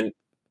 And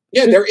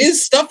yeah, there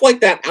is stuff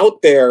like that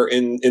out there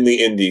in the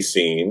indie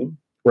scene.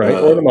 right.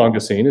 Or the manga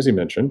scene, as you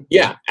mentioned.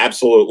 Yeah,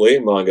 absolutely.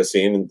 Manga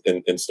scene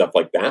and stuff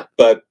like that.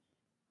 But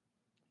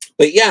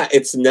yeah,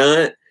 it's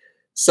not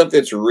something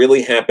that's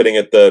really happening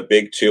at the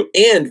big two.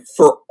 And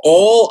for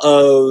all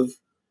of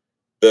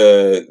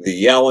the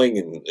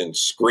yelling and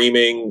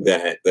screaming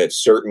that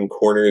certain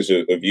corners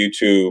of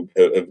YouTube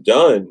have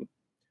done,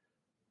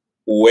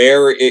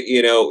 where it,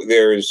 you know,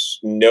 there's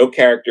no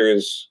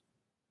characters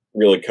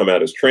really come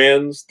out as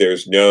trans.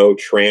 There's no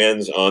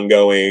trans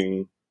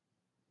ongoing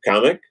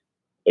comic.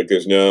 Like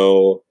there's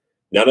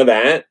none of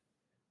that.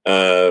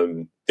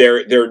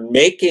 They're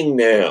making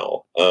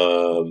now.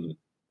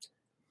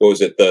 What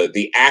was it?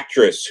 The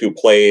actress who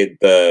played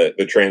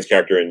the trans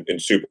character in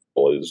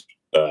Supergirl is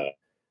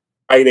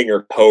writing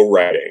or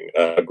co-writing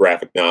a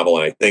graphic novel,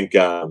 and I think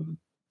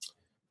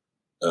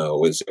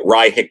was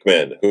Rye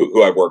Hickman,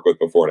 who I've worked with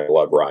before, and I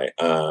love Rye.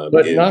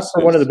 But not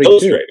for one of the big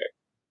illustrating. Two.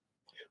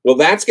 Well,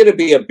 that's going to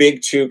be a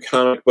big two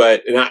comic,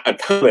 but not a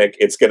comic.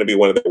 It's going to be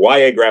one of the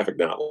YA graphic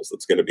novels.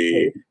 That's going to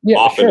be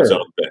often its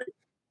own thing.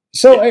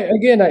 So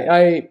again,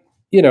 I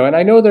you know, and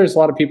I know there's a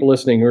lot of people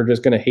listening who are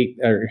just going to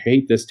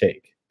hate this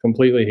take,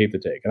 completely hate the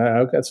take,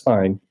 and that's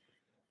fine.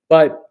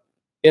 But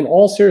in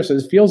all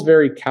seriousness, it feels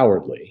very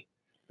cowardly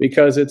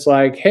because it's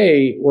like,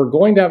 hey, we're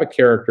going to have a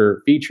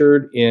character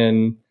featured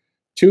in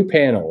 2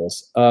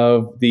 panels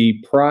of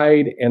the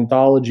Pride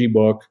anthology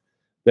book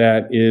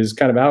that is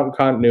kind of out in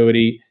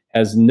continuity,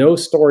 has no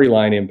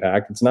storyline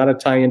impact. It's not a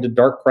tie-in to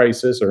Dark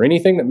Crisis or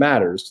anything that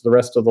matters to the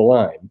rest of the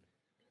line.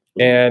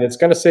 And it's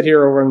going to sit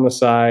here over on the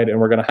side, and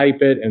we're going to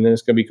hype it, and then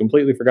it's going to be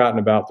completely forgotten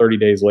about 30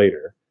 days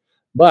later.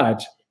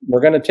 But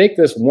we're going to take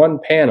this one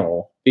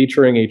panel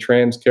featuring a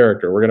trans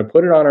character. We're going to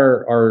put it on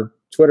our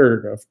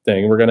Twitter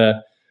thing. We're going to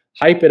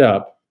hype it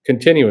up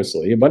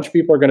continuously. A bunch of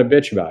people are going to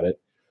bitch about it.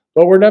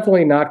 But we're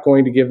definitely not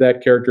going to give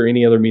that character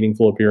any other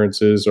meaningful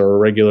appearances or a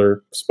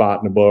regular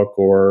spot in a book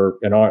or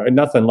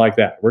nothing like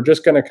that. We're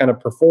just going to kind of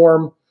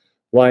perform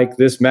like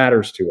this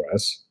matters to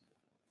us.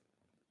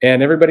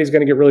 And everybody's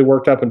going to get really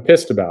worked up and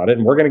pissed about it.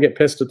 And we're going to get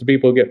pissed at the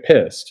people who get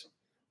pissed.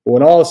 But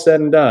when all is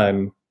said and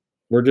done,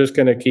 we're just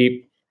going to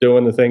keep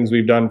doing the things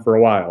we've done for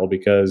a while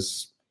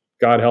because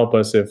God help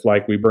us if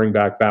like we bring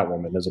back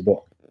Batwoman as a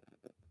book.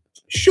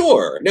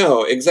 Sure.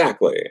 No,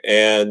 exactly.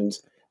 And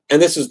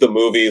this is the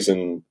movies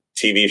and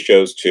TV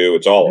shows too.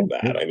 It's all of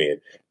that. I mean,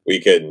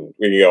 we can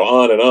go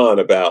on and on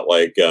about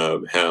like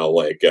how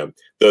like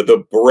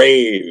the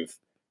brave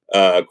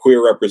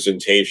queer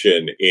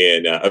representation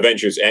in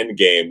Avengers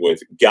Endgame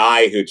with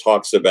Guy who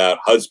talks about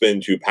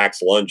husband who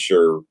packs lunch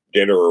or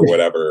dinner or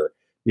whatever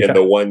in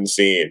the one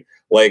scene.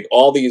 Like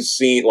all these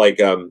scenes, like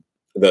the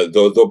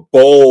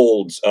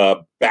bold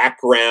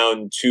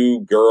background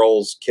 2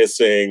 girls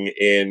kissing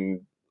in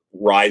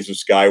Rise of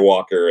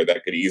Skywalker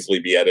that could easily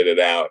be edited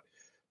out.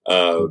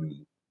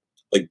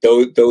 Like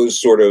those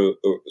sort of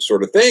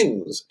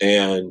things,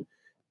 and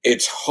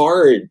it's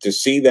hard to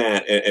see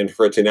that and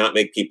for it to not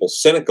make people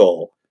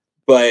cynical.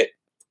 But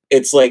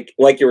it's like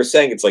you were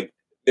saying, it's like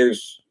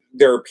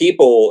there are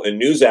people and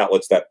news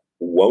outlets that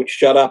won't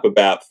shut up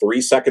about 3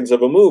 seconds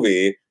of a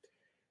movie,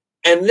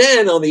 and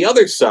then on the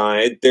other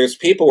side, there's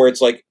people where it's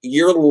like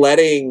you're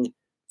letting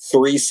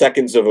 3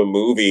 seconds of a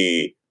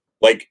movie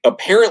like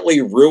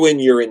apparently ruin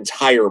your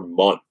entire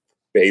month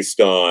based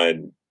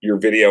on your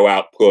video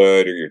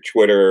output or your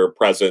Twitter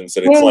presence,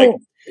 and it's like,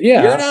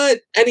 you're not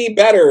any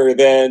better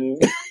than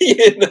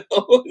you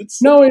know.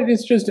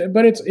 It's just,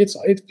 but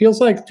it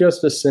feels like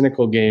just a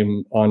cynical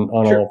game on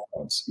all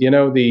fronts. You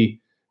know, the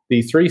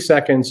 3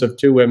 seconds of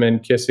 2 women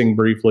kissing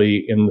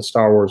briefly in the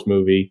Star Wars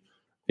movie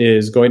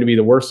is going to be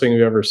the worst thing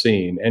you've ever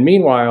seen. And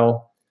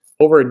meanwhile,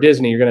 over at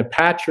Disney, you're going to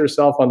pat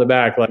yourself on the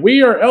back like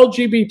we are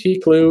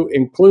LGBT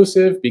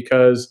inclusive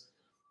because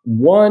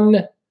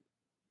 1/2000th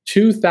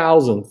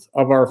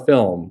of our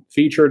film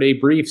featured a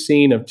brief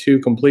scene of 2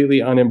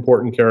 completely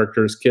unimportant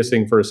characters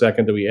kissing for a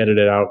second that we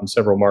edited out in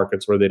several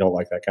markets where they don't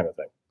like that kind of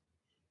thing.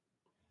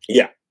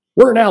 Yeah.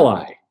 We're an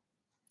ally.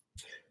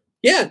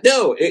 Yeah,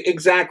 no,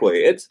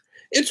 exactly.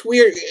 It's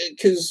weird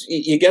because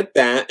you get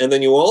that, and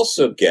then you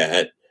also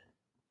get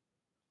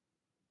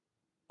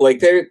like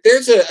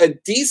there's a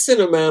decent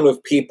amount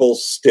of people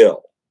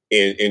still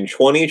in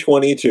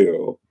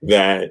 2022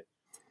 that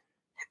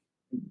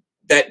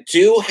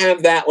do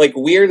have that like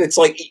weird, it's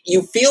like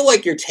you feel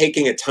like you're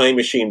taking a time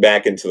machine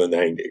back into the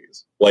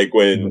 90s. Like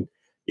when,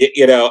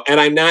 you know, and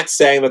I'm not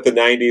saying that the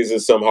 90s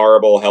is some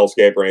horrible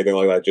hellscape or anything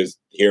like that. Just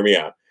hear me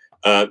out.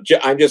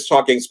 I'm just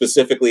talking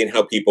specifically in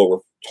how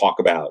people talk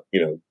about,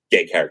 you know,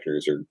 gay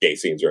characters or gay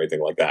scenes or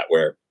anything like that,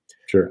 where,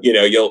 you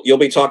know, you'll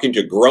be talking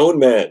to grown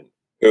men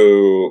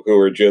who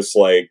are just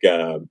like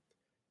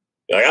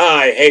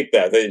I hate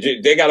that.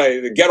 They got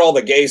to get all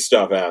the gay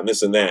stuff out and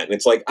this and that. And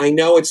it's like, I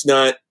know it's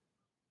not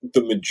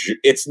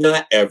it's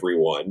not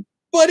everyone,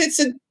 but it's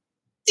a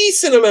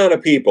decent amount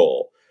of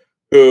people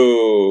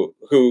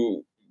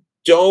who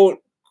don't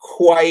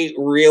quite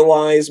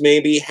realize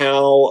maybe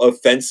how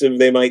offensive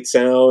they might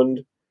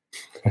sound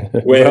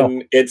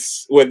Well,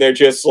 when they're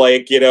just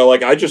like,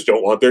 like, I just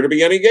don't want there to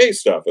be any gay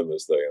stuff in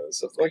this thing. And it's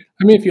just like,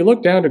 I mean, if you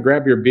look down to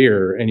grab your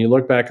beer and you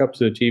look back up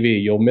to the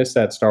TV, you'll miss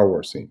that Star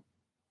Wars scene.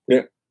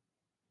 yeah,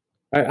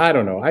 I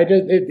don't know. I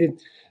just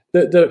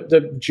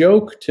the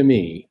joke to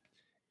me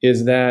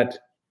is that,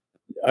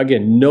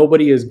 again,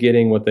 nobody is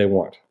getting what they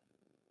want.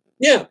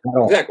 yeah,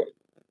 exactly.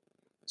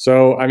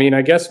 So, I mean,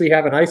 I guess we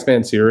have an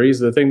Iceman series.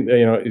 The thing,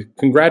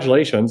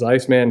 congratulations,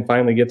 Iceman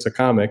finally gets a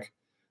comic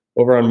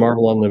over on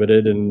Marvel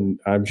Unlimited, and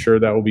I'm sure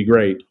that will be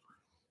great.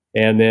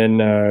 And then,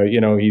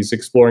 he's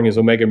exploring his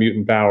Omega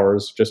mutant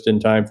powers just in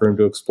time for him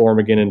to explore them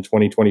again in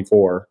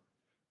 2024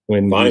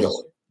 when he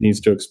needs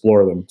to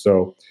explore them.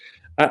 So,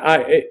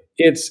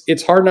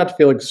 it's hard not to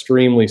feel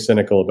extremely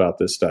cynical about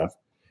this stuff.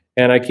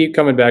 And I keep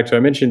coming back to, I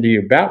mentioned to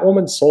you,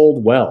 Batwoman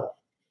sold well.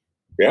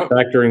 Yeah.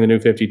 Back during the New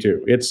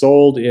 52. It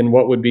sold in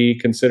what would be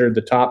considered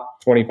the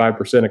top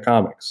 25% of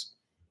comics.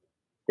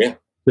 Yeah.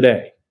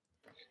 Today.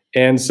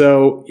 And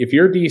so if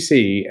you're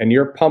DC and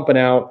you're pumping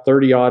out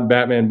 30 odd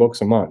Batman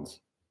books a month,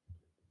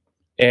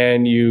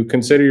 and you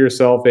consider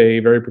yourself a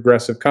very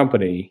progressive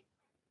company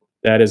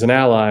that is an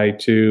ally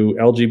to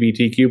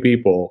LGBTQ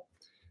people,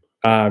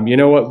 you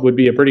know what would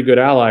be a pretty good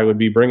ally would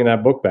be bringing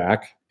that book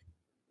back.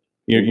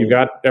 You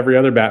got every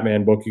other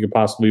Batman book you could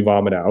possibly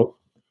vomit out.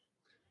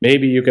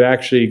 Maybe you could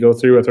actually go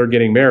through with her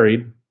getting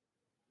married.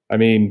 I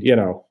mean,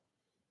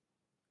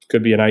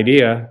 could be an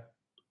idea.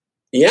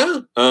 Yeah.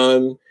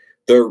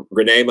 The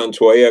Renee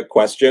Montoya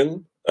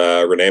question.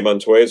 Renee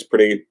Montoya is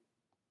pretty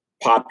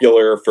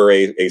popular for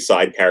a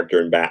side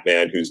character in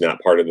Batman who's not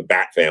part of the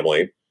Bat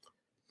family.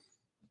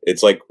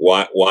 It's like,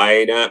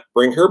 why not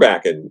bring her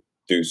back and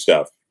do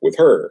stuff with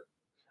her?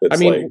 I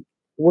mean,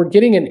 we're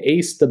getting an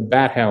Ace the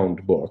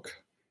Bat-Hound book.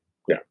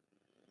 Yeah.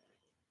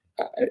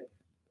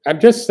 I'm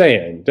just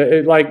saying,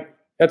 like,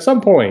 at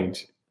some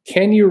point,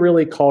 can you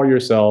really call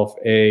yourself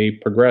a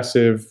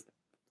progressive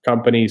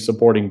company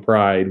supporting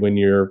Pride when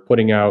you're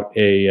putting out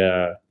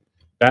a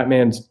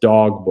Batman's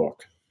dog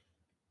book,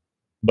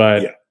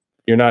 but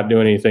you're not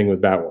doing anything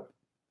with Batwoman?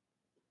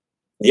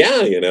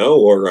 Yeah,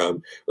 or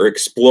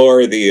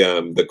explore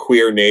the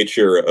queer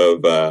nature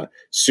of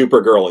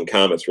Supergirl and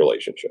Comet's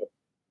relationship.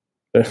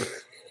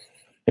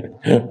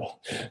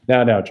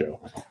 now,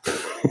 Joe.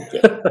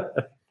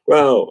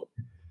 Well,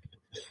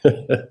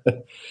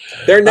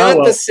 they're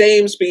not the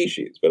same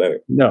species, but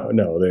anyway.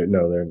 No, they're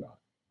not.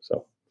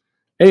 So,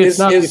 hey, it's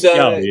not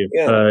bestiality.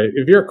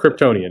 If you're a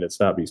Kryptonian, it's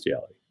not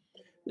bestiality.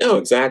 No,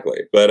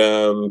 exactly. But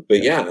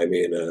yeah, I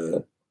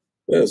mean,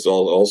 there's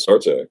all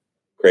sorts of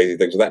crazy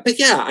things with that. But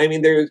yeah, I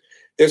mean,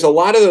 there's a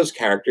lot of those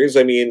characters.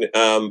 I mean,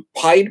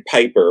 Pied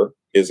Piper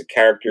is a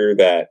character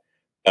that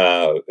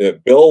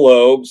Bill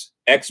Loebs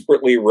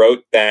expertly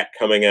wrote that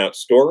coming out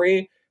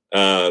story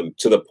to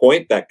the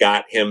point that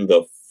got him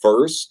the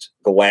first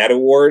GLAAD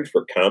award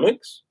for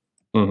comics.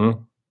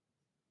 Mm-hmm.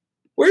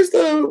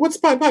 What's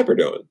Pied Piper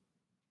doing?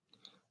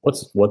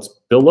 What's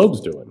Bill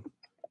Loebs doing?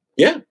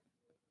 Yeah.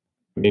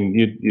 I mean,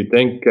 you'd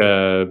think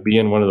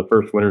being one of the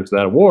first winners of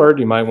that award,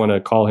 you might want to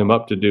call him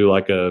up to do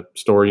like a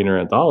story in an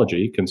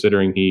anthology,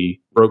 considering he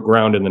broke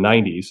ground in the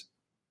 90s.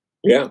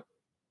 Yeah.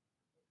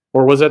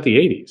 Or was that the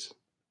 80s?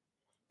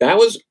 That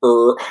was,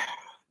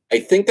 I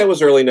think that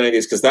was early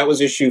 90s because that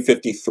was issue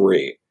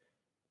 53.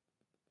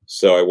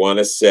 So I want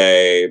to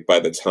say by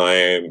the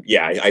time,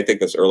 I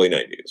think that's early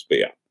 90s, but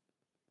yeah.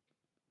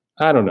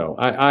 I don't know.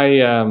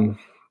 I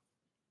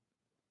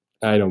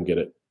don't get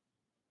it.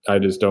 I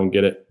just don't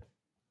get it.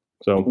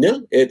 So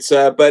no, it's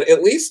but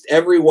at least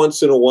every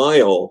once in a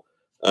while,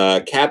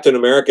 Captain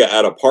America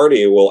at a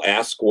party will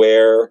ask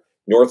where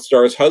North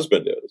Star's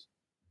husband is.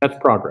 That's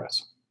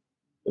progress.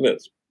 It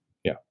is.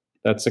 Yeah,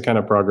 that's the kind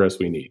of progress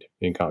we need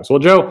in comics. Well,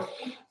 Joe,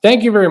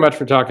 thank you very much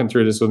for talking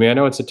through this with me. I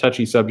know it's a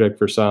touchy subject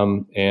for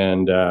some,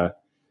 and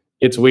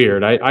it's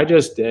weird. I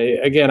just,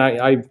 again,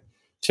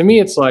 to me,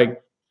 it's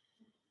like,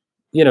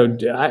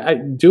 I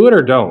do it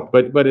or don't.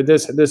 But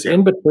this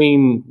in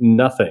between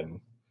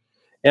nothing,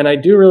 and I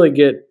do really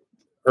get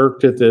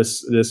irked at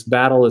this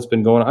battle that's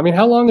been going on. I mean,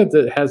 how long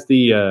has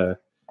the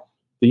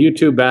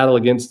YouTube battle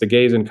against the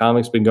gays in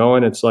comics been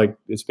going? It's like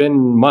it's been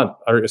months,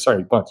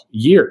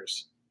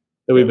 years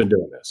that we've been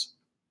doing this.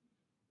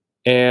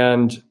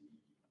 And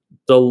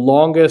the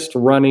longest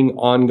running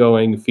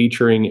ongoing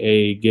featuring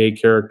a gay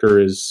character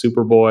is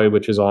Superboy,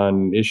 which is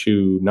on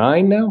issue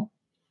 9 now.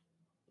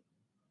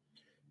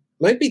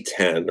 Might be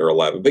 10 or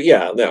 11, but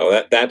yeah,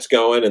 no, that's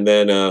going. And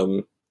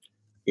then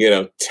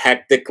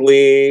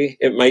technically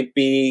it might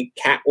be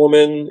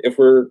Catwoman if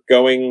we're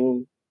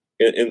going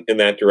in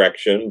that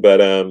direction.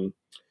 But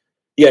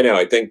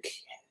I think,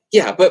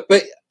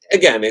 but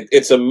again,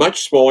 it's a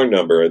much smaller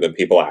number than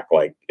people act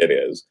like it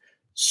is.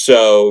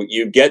 So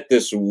you get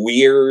this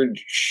weird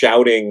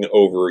shouting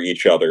over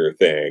each other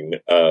thing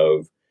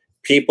of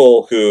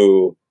people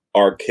who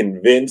are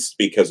convinced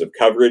because of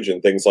coverage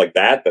and things like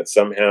that that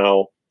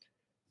somehow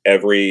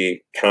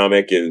every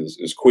comic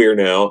is queer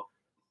now,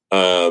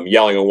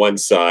 yelling on one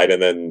side,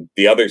 and then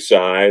the other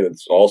side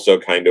it's also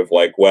kind of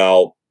like,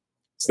 well,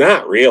 it's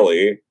not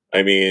really.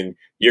 I mean,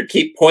 you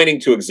keep pointing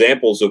to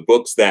examples of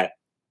books that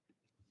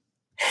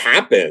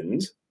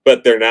happened,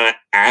 but they're not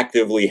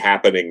actively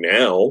happening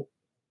now.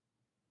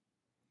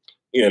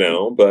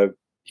 But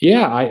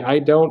Yeah, I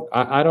don't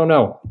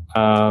know.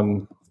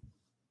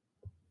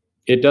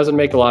 It doesn't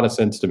make a lot of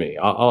sense to me.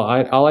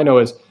 All I know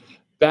is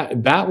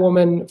that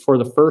Batwoman for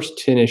the first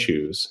 10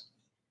 issues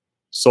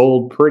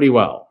sold pretty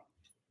well.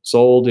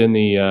 Sold in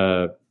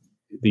the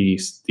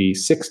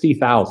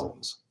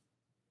 60,000s.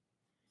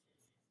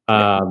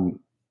 I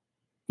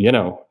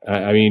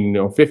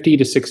mean, 50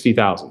 to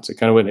 60,000. It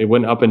kind of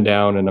went up and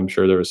down, and I'm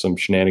sure there was some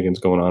shenanigans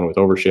going on with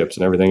overships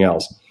and everything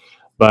else.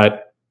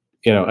 But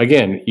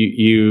again,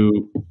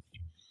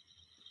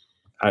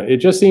 it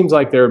just seems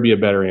like there would be a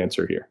better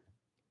answer here.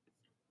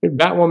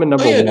 Batwoman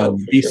number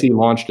one, DC sure.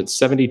 Launched at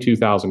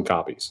 72,000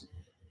 copies.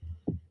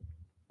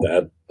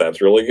 That's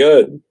really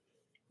good.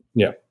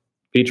 Yeah,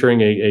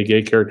 featuring a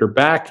gay character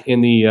back in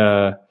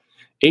the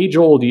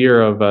age-old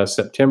year of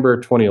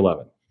September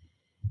 2011.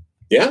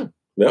 Yeah,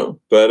 no,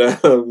 but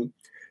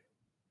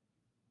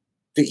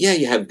yeah,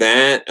 you have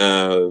that,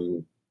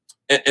 and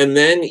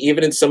then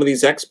even in some of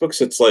these X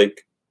books, it's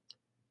like,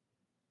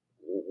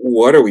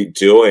 what are we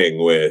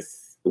doing with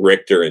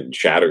Richter and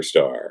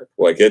Shatterstar?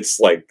 Like, it's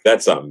like,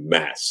 that's a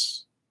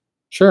mess.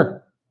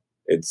 Sure.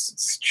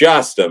 It's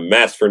just a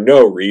mess for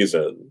no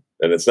reason.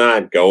 And it's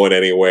not going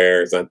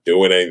anywhere. It's not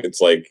doing anything.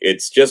 It's like,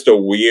 it's just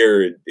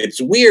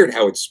it's weird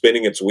how it's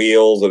spinning its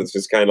wheels. And it's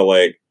just kind of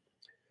like,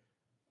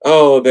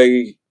 oh,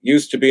 they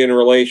used to be in a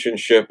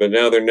relationship and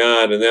now they're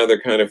not. And now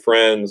they're kind of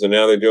friends and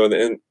now they're doing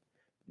it.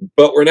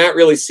 But we're not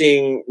really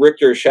seeing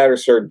Richter and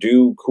Shatterstar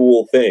do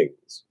cool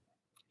things.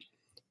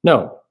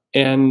 No.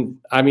 And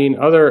I mean,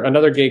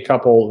 another gay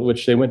couple,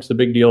 which they went to the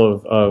big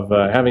deal of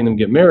having them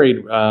get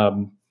married,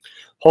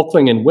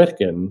 Hulkling and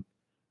Witkin,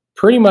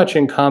 pretty much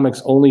in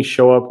comics only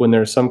show up when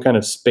there's some kind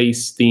of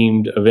space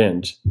themed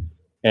event,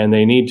 and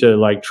they need to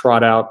like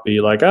trot out, be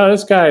like, oh,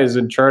 this guy is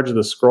in charge of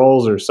the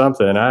scrolls or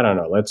something. I don't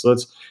know. Let's.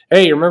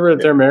 Hey, you remember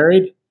that they're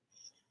married,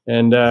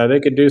 and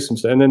they could do some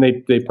stuff, and then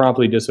they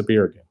promptly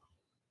disappear again.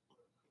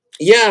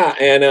 Yeah,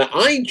 and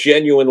I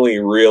genuinely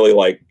really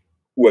like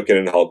Wiccan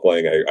and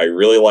Hulkling. I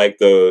really like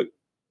the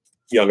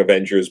Young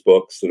Avengers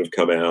books that have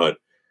come out.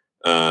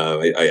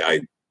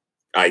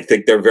 I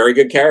think they're very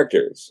good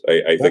characters.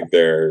 I think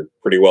they're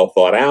pretty well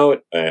thought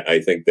out. I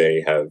think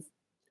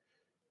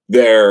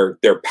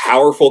they're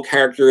powerful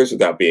characters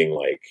without being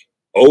like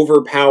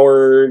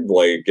overpowered.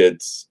 Like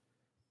it's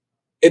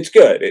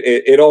good.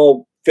 It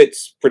all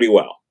fits pretty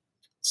well.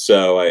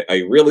 So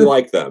I really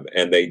like them,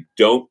 and they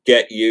don't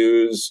get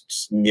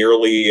used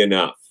nearly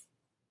enough.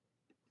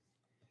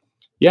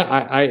 Yeah,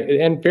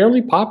 and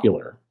fairly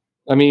popular.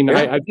 I mean,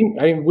 yeah. I think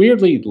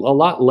weirdly a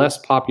lot less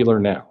popular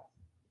now.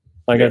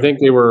 Like, yeah. I think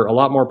they were a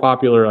lot more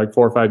popular like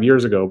 4 or 5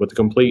 years ago, but the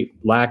complete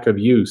lack of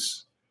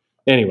use.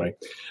 Anyway,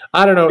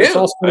 I don't know. Yeah, it's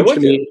all strange to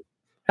me.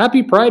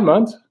 Happy Pride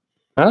Month.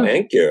 Huh?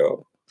 Thank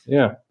you.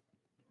 Yeah.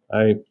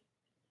 I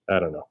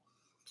don't know.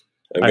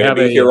 I'm going to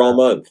be here all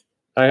month.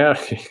 I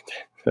have.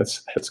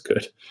 That's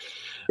good.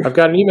 I've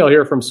got an email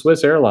here from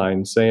Swiss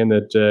Airlines saying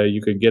that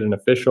you could get an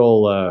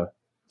official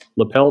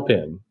lapel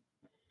pin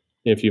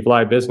if you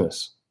fly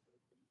business.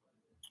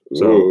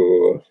 So,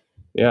 ooh.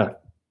 Yeah,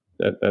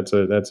 that's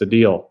a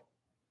deal.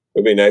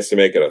 It'd be nice to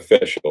make it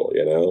official,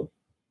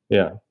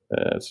 Yeah,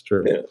 that's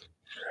true. Yeah.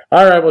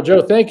 All right, well,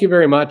 Joe, thank you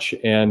very much,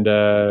 and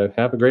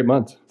have a great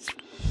month.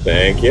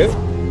 Thank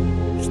you.